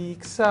over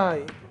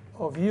dxi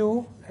of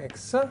u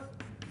x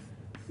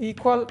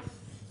equal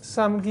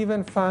some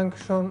given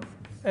function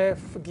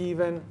f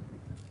given,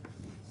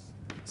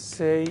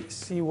 say,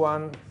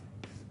 c1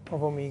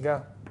 of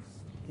omega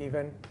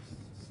given.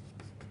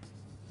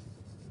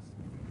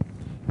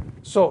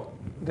 So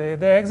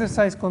the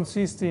exercise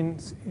consists in,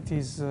 it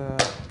is,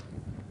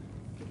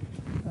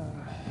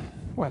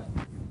 well,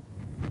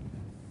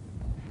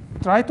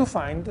 try to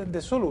find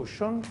the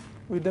solution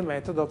with the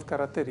method of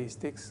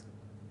characteristics.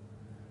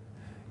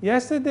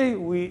 Yesterday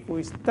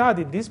we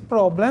studied this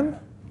problem,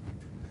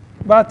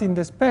 but in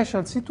the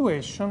special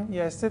situation,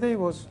 yesterday,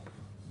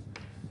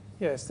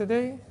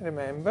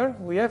 remember,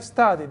 we have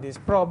studied this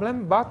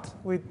problem, but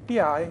with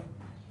pi,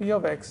 v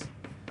of x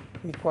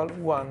equal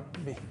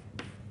 1b.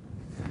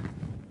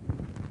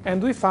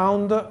 And we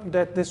found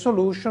that the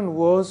solution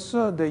was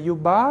the u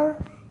bar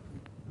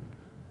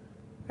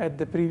at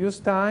the previous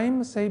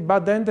time, say,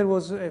 but then there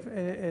was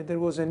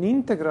an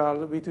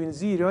integral between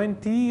 0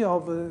 and t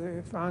of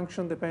a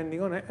function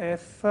depending on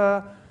f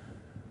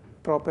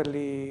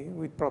properly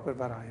with proper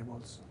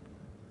variables.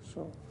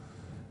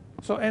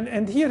 So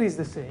and here is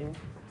the same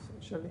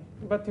essentially,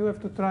 but you have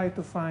to try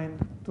to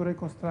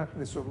reconstruct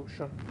the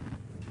solution.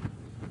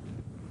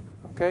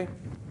 Okay.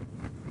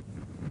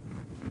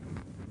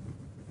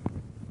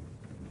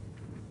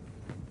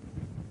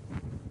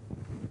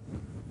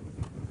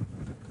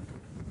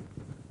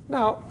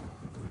 Now,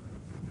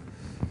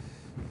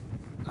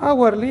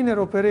 our linear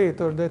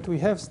operator that we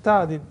have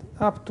studied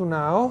up to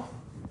now,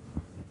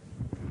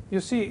 you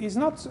see, is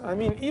not, I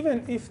mean,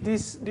 even if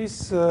this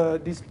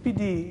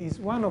PD is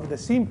one of the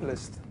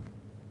simplest,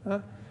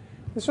 the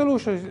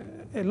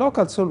solution, a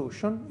local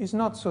solution, is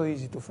not so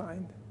easy to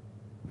find,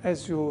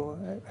 as you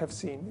have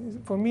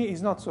seen. For me,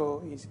 it's not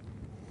so easy,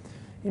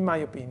 in my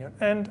opinion.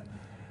 And,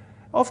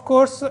 of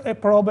course, a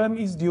problem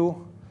is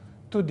due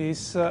to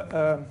this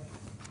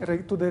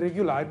to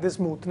the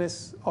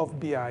smoothness of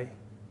BI.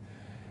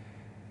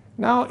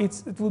 Now,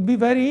 it would be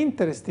very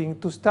interesting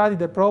to study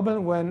the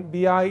problem when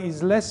BI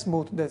is less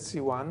smooth than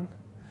C1,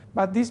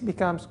 but this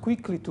becomes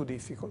quickly too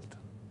difficult.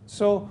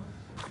 So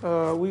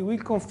we will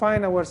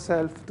confine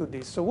ourselves to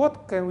this. So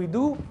what can we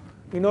do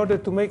in order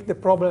to make the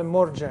problem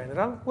more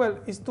general? Well,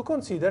 is to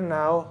consider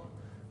now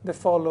the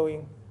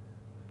following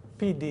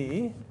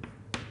PD.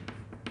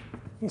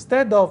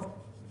 Instead of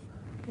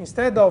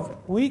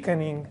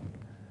weakening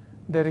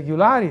the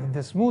regularity,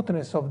 the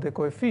smoothness of the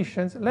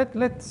coefficients,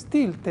 let's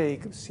still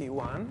take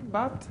C1,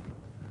 but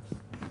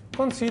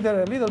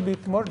consider a little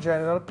bit more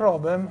general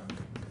problem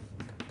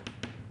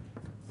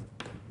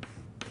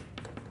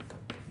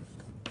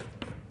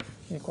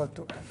equal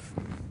to f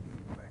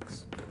of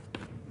x.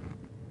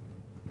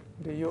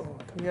 The u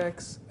of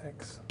x,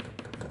 x.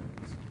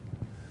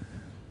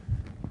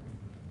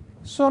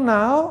 So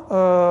now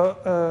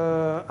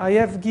I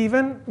have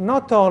given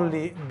not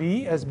only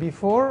b as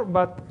before,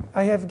 but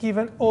I have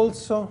given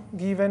also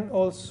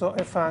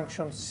a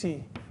function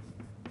c,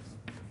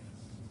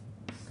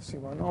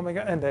 c1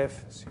 omega, and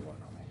f c1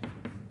 omega.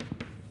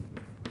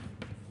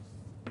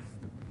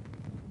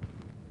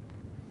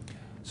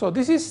 So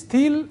this is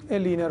still a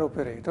linear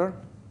operator.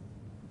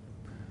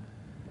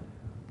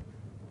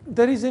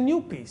 There is a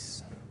new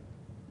piece.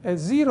 a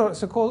zero,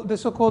 the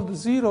so-called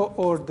zero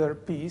order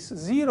piece.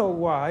 Zero,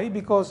 why?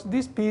 Because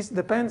this piece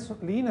depends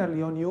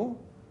linearly on u,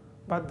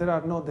 but there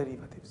are no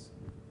derivatives.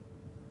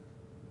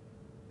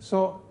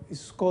 So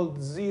it's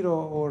called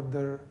zero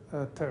order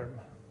term.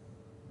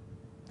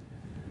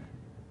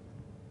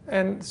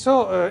 And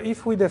so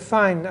if we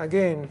define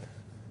again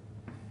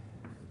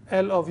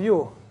L of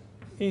u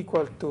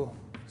equal to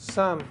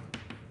sum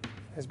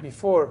as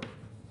before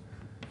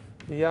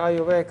vi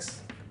of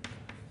x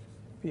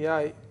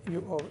vi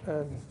u of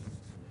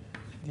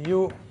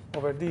du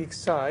over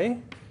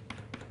dxi,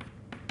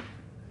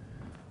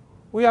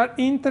 we are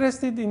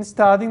interested in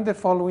studying the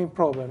following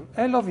problem.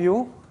 L of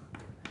u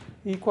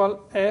equal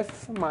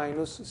f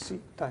minus c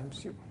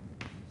times u.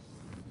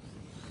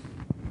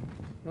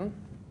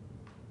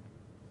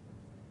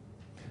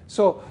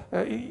 So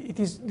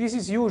this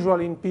is usual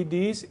in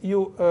PDEs.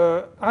 You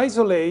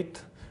isolate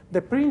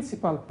the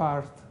principal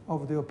part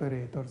of the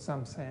operator in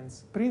some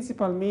sense.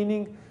 Principal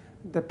meaning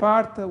the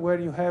part where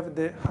you have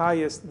the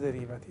highest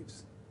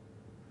derivatives.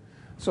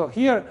 So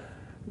here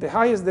the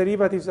highest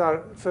derivatives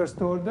are first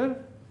order.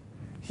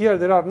 Here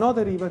there are no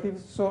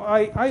derivatives, so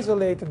I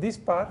isolate this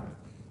part,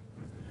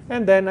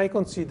 and then I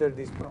consider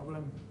this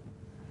problem.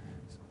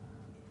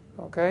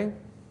 Okay?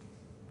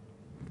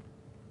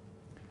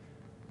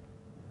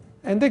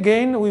 And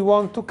again, we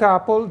want to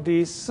couple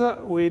this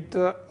with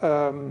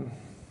an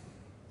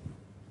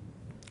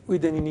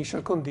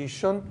initial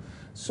condition.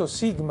 So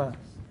sigma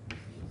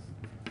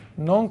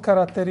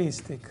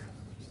non-characteristic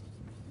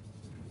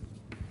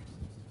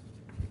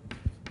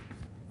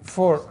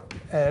for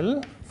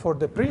L, for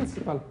the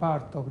principal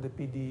part of the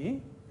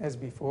PDE, as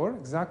before,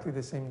 exactly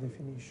the same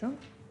definition.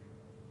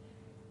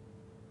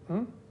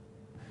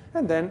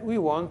 And then we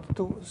want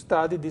to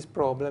study this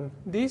problem.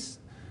 This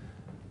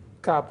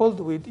coupled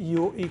with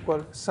u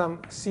equal some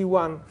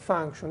C1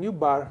 function u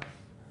bar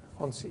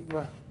on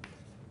sigma.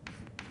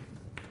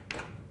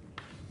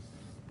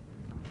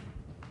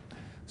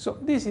 So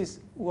this is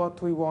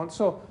what we want.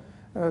 So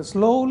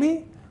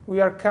slowly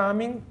we are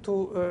coming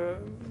to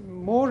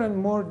more and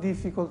more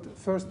difficult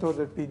first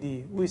order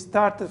PDE. We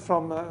started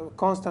from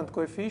constant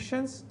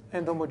coefficients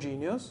and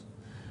homogeneous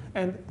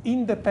and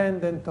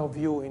independent of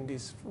u in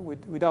this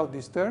without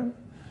this term.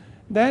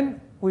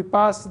 Then we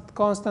passed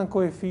constant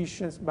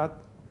coefficients but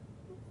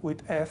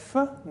with f,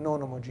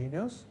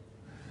 non-homogeneous.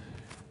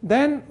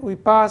 Then we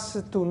pass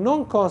to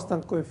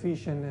non-constant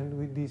coefficient and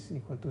with this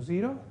equal to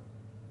 0.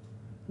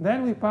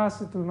 Then we pass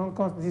to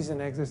non-constant, this is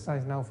an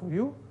exercise now for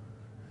you.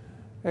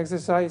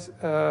 Exercise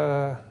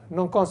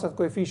non-constant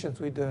coefficients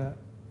with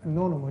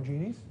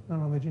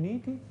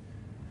non-homogeneity.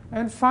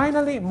 And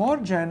finally, more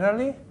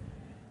generally,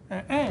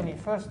 any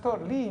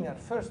linear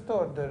first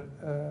order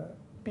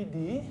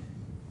PDE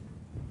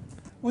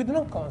with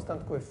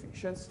non-constant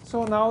coefficients.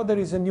 So now there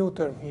is a new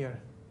term here.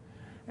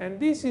 And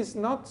this is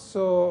not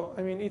so,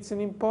 I mean, it's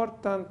an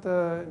important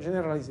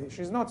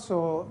generalization. It's not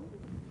so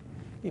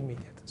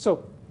immediate.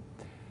 So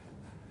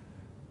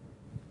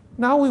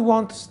now we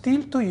want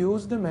still to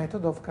use the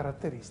method of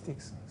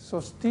characteristics.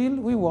 So still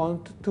we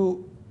want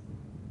to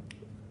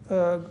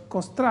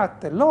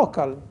construct a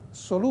local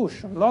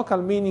solution.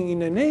 Local meaning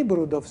in a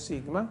neighborhood of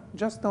sigma,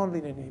 just only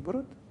in a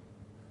neighborhood.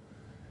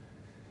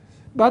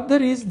 But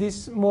there is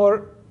this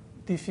more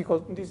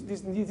difficult,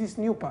 this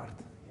new part.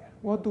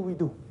 What do we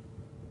do?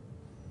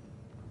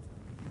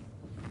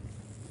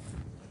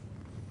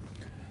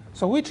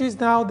 So which is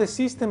now the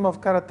system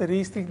of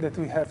characteristics that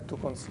we have to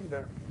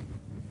consider?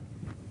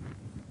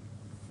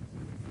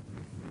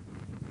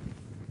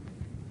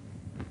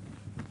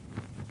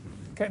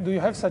 Okay, do you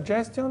have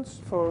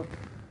suggestions for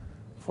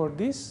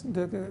this?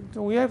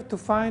 We have to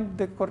find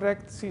the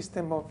correct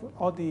system of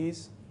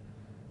ODEs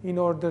in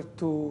order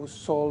to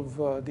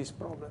solve this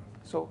problem.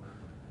 So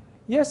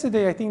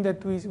yesterday I think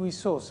that we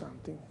saw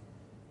something.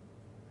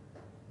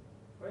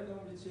 Why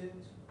don't we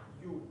change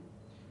u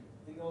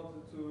in order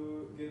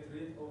to get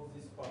rid of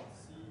this part,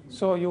 c?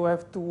 So you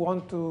have to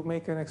want to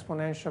make an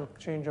exponential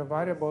change of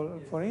variable,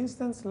 yes. For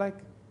instance, like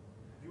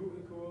u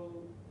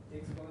equal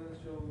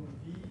exponential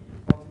v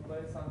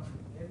multiplied something,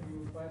 and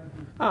you find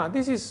v.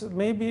 This is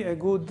maybe a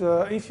good,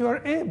 if you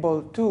are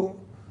able to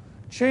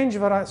change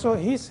variable. So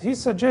his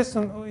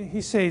suggestion,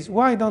 he says,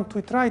 why don't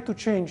we try to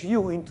change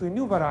u into a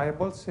new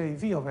variable, say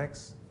v of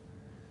x,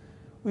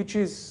 which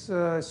is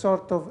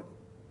sort of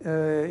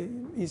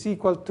is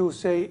equal to,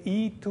 say,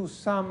 e to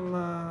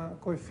some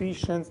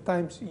coefficient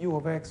times u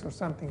of x or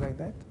something like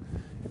that.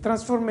 A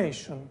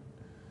transformation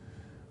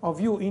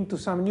of u into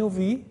some new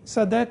v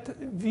so that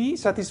v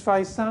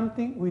satisfies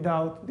something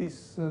without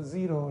this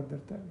zero order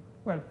term.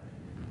 Well,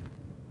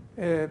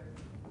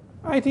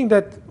 I think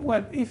that,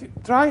 well, if you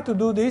try to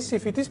do this,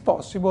 if it is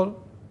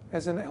possible,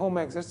 as a home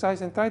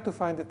exercise, and try to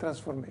find the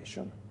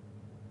transformation.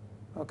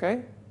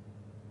 Okay?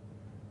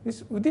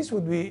 This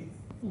would be,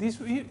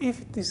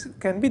 if this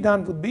can be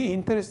done, would be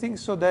interesting,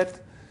 so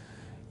that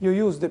you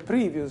use the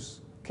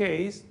previous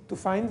case to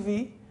find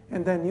v,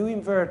 and then you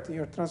invert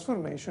your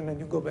transformation and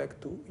you go back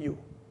to u,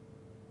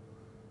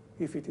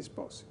 if it is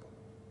possible.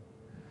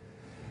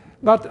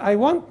 But I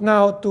want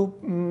now to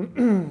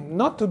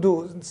not to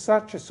do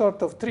such a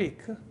sort of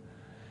trick,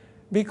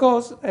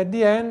 because at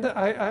the end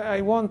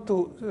I want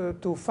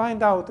to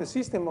find out a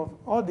system of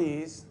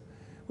ODEs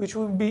which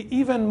will be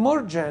even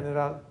more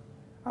general,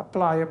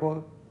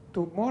 applicable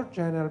to more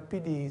general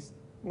PDEs,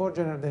 more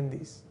general than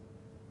this.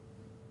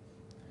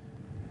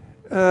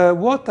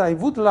 What I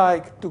would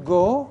like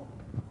to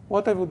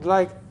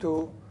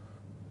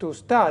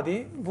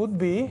study would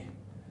be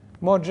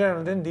more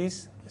general than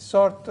this,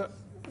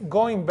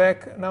 going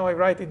back. Now I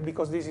write it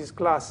because this is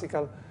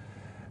classical.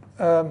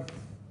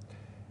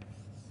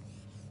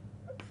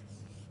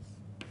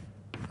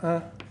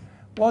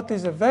 What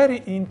is a very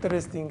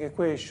interesting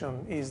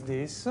equation is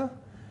this.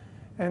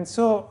 And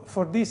so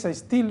for this, I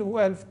still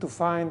have to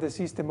find a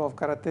system of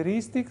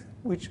characteristics,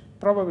 which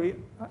probably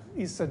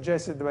is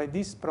suggested by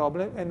this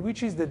problem, and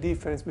which is the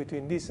difference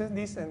between this, and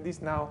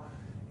this now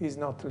is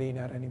not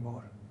linear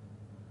anymore.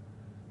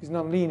 It's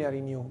not linear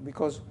in U,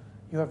 because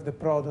you have the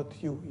product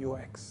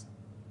ux.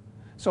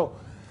 So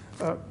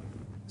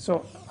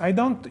I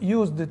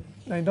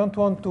don't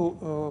want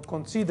to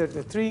consider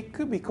the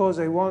trick, because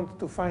I want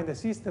to find a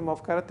system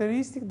of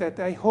characteristics that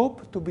I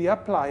hope to be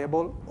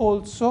applicable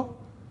also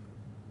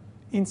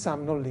in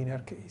some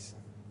nonlinear case,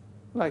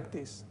 like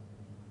this.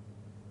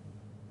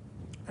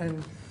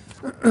 And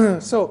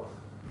so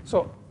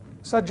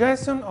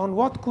suggestion on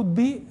what could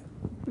be,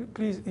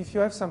 please, if you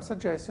have some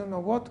suggestion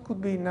on what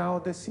could be now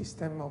the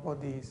system of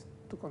ODEs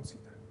to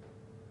consider.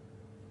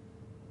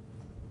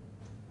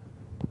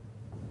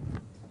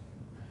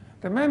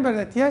 Remember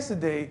that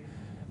yesterday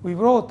we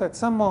wrote at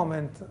some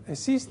moment a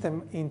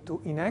system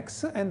in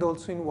X and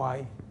also in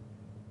Y.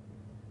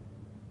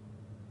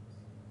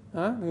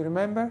 Do you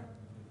remember?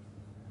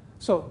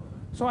 So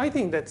I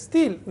think that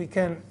still we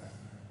can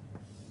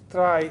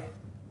try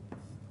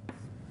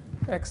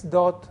x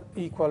dot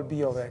equal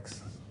b of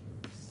x.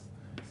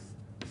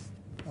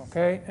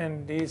 Okay,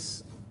 and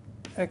this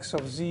x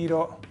of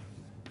 0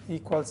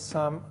 equals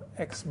some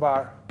x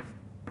bar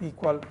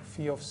equal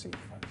phi of c.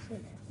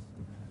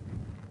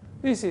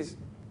 This is,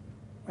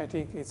 I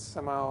think it's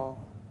somehow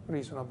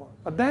reasonable.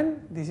 But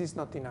then this is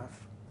not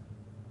enough.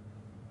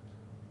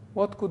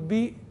 What could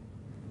be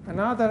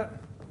another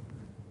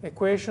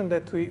equation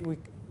that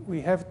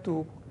we have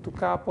to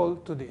couple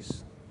to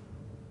this?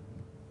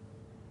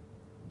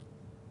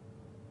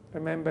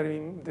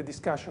 Remembering the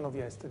discussion of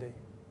yesterday.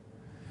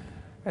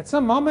 At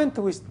some moment,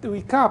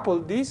 we couple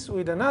this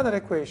with another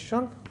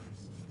equation.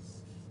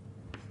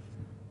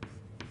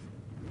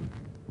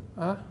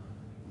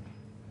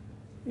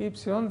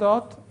 Epsilon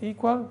dot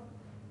equal,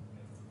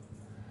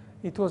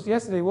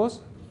 yesterday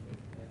was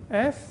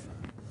f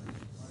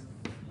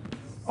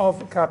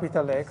of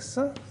capital X,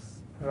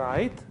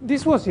 right?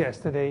 This was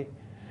yesterday.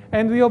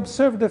 And we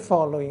observed the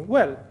following.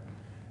 Well,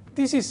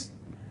 this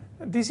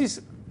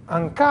is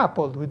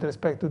uncoupled with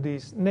respect to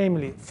this.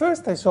 Namely,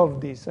 first I solve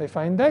this. I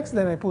find x,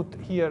 then I put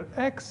here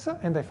x,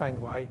 and I find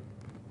y.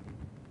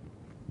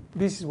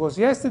 This was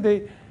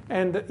yesterday,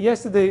 and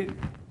yesterday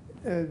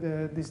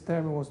this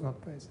term was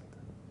not present.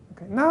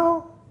 Okay.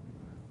 Now,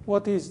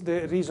 what is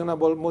the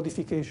reasonable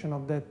modification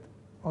of that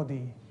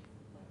ODE?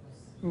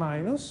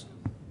 Minus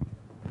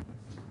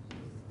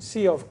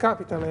C of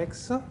capital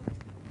X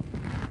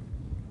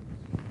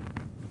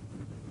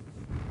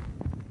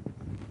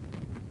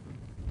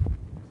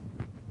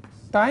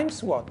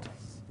times what?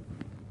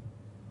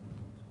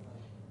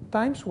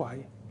 Times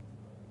y.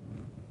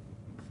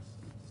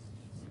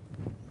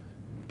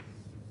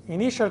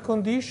 Initial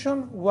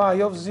condition,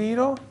 y of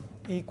 0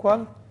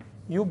 equal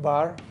u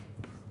bar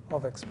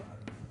of x bar.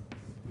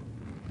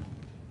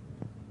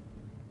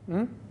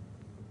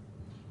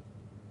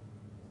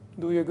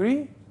 Do you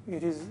agree?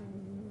 It is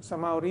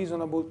somehow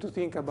reasonable to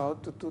think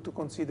about, to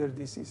consider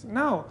this.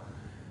 Now,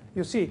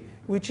 you see,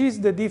 which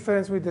is the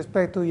difference with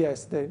respect to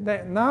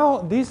yesterday. Now,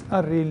 these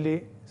are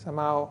really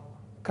somehow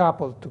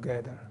coupled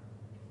together,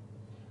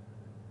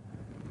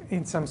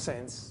 in some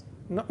sense.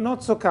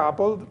 Not so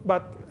coupled,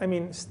 but I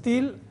mean,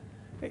 still,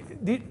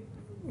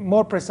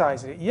 more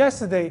precisely.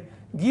 Yesterday,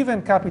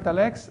 given capital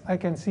X, I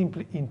can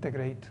simply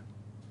integrate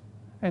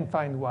and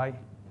find y,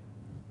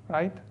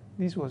 right?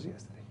 This was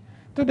yesterday.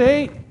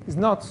 Today is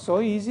not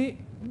so easy,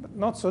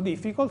 not so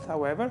difficult,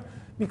 however,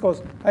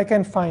 because I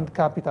can find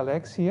capital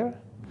X here,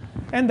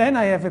 and then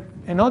I have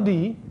an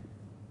ODE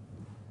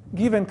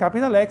given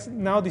capital X.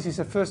 Now this is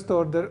a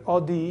first-order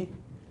ODE,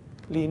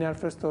 linear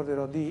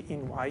first-order ODE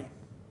in y.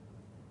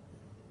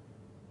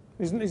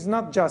 It's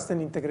not just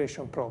an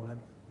integration problem.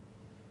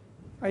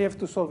 I have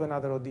to solve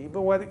another ODE,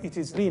 but it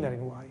is linear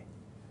in y.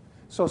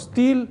 So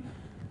still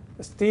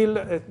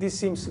this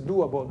seems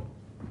doable.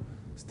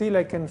 Still,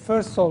 I can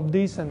first solve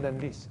this and then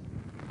this,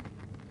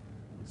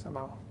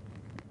 somehow.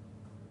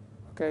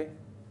 Okay?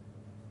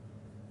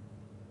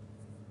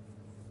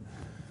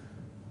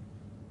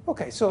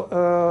 Okay,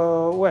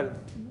 so, well,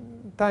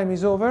 time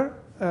is over.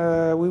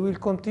 We will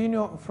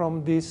continue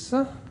from this,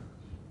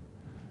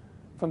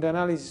 from the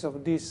analysis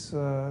of this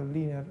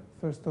linear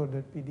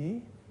first-order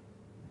PDE.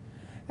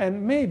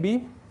 And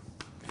maybe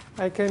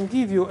I can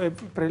give you a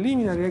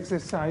preliminary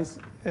exercise,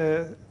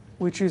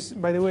 which is,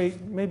 by the way,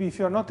 maybe if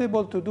you're not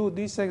able to do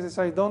this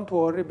exercise, don't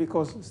worry,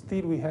 because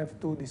still we have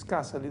to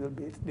discuss a little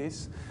bit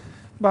this.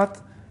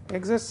 But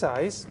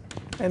exercise,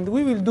 and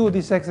we will do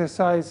this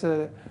exercise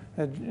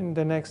in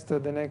the next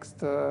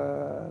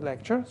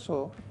lecture.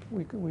 So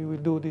we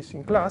will do this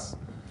in class.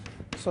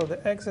 So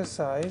the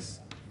exercise.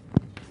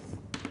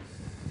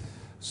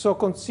 So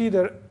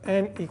consider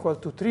n equal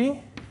to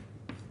 3.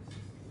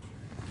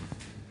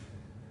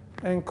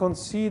 And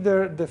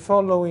consider the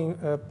following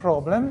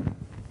problem.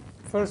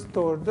 First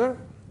order,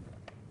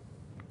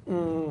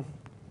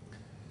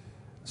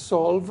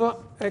 solve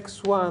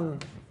x1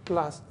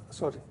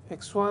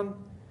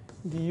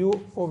 du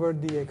over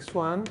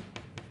dx1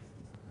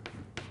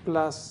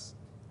 plus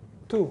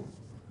 2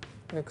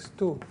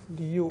 x2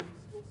 du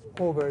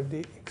over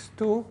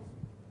dx2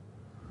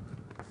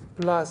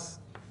 plus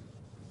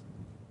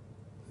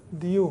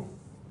du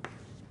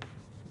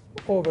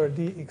over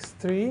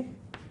dx3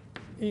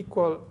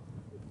 equal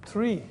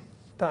 3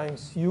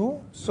 times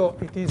u. So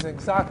it is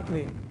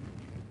exactly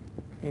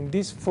in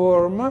this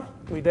form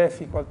with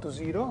f equal to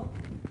 0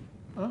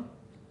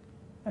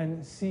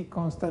 and c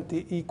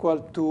constantly equal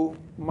to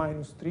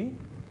minus 3.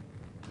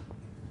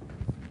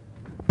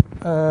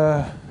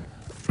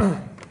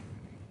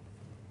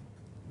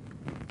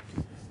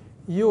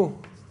 U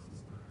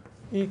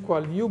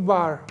equal u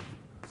bar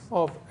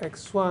of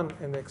x1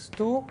 and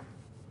x2.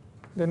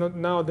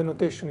 Now the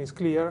notation is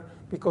clear,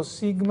 because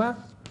sigma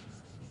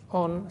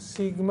on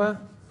sigma,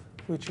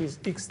 which is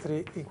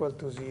x3 equal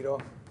to 0.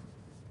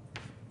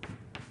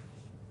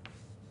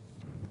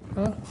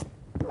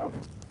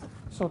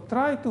 So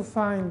try to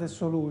find the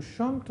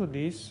solution to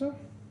this.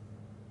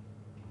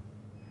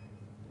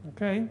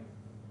 Okay?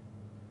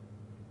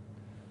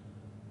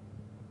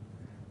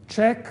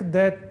 Check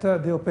that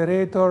the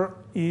operator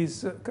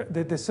is,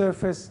 that the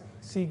surface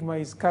sigma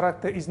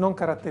is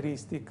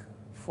non-characteristic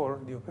for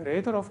the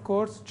operator, of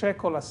course.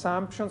 Check all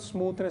assumptions,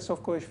 smoothness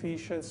of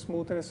coefficients,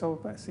 smoothness of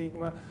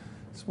sigma,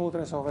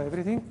 smoothness of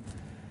everything.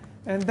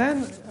 And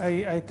then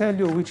I tell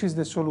you which is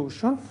the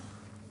solution.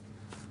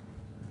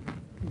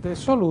 The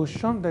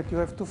solution that you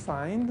have to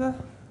find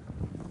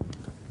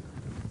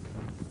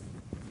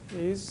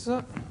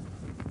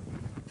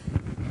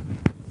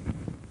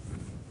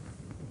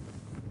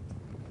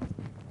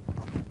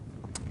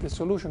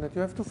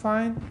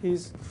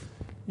is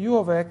u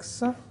of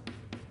x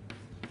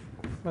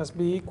must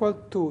be equal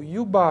to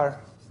u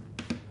bar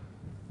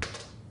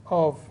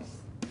of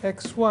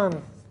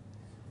x1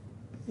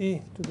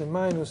 e to the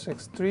minus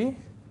x3,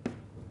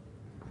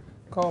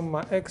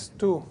 comma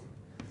x2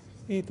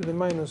 e to the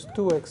minus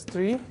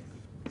 2x3.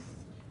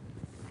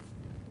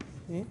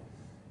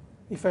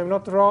 If I'm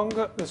not wrong,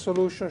 the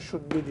solution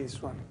should be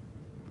this one.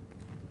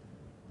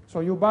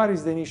 So u bar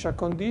is the initial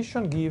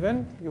condition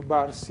given, u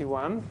bar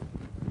C1.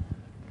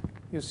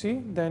 You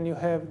see, then you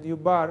have u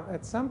bar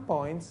at some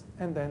points,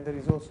 and then there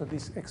is also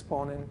this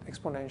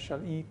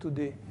exponential e to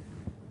the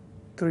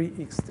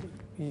 3x3,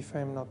 if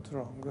I'm not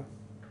wrong.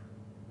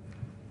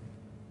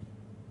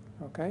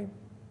 Okay?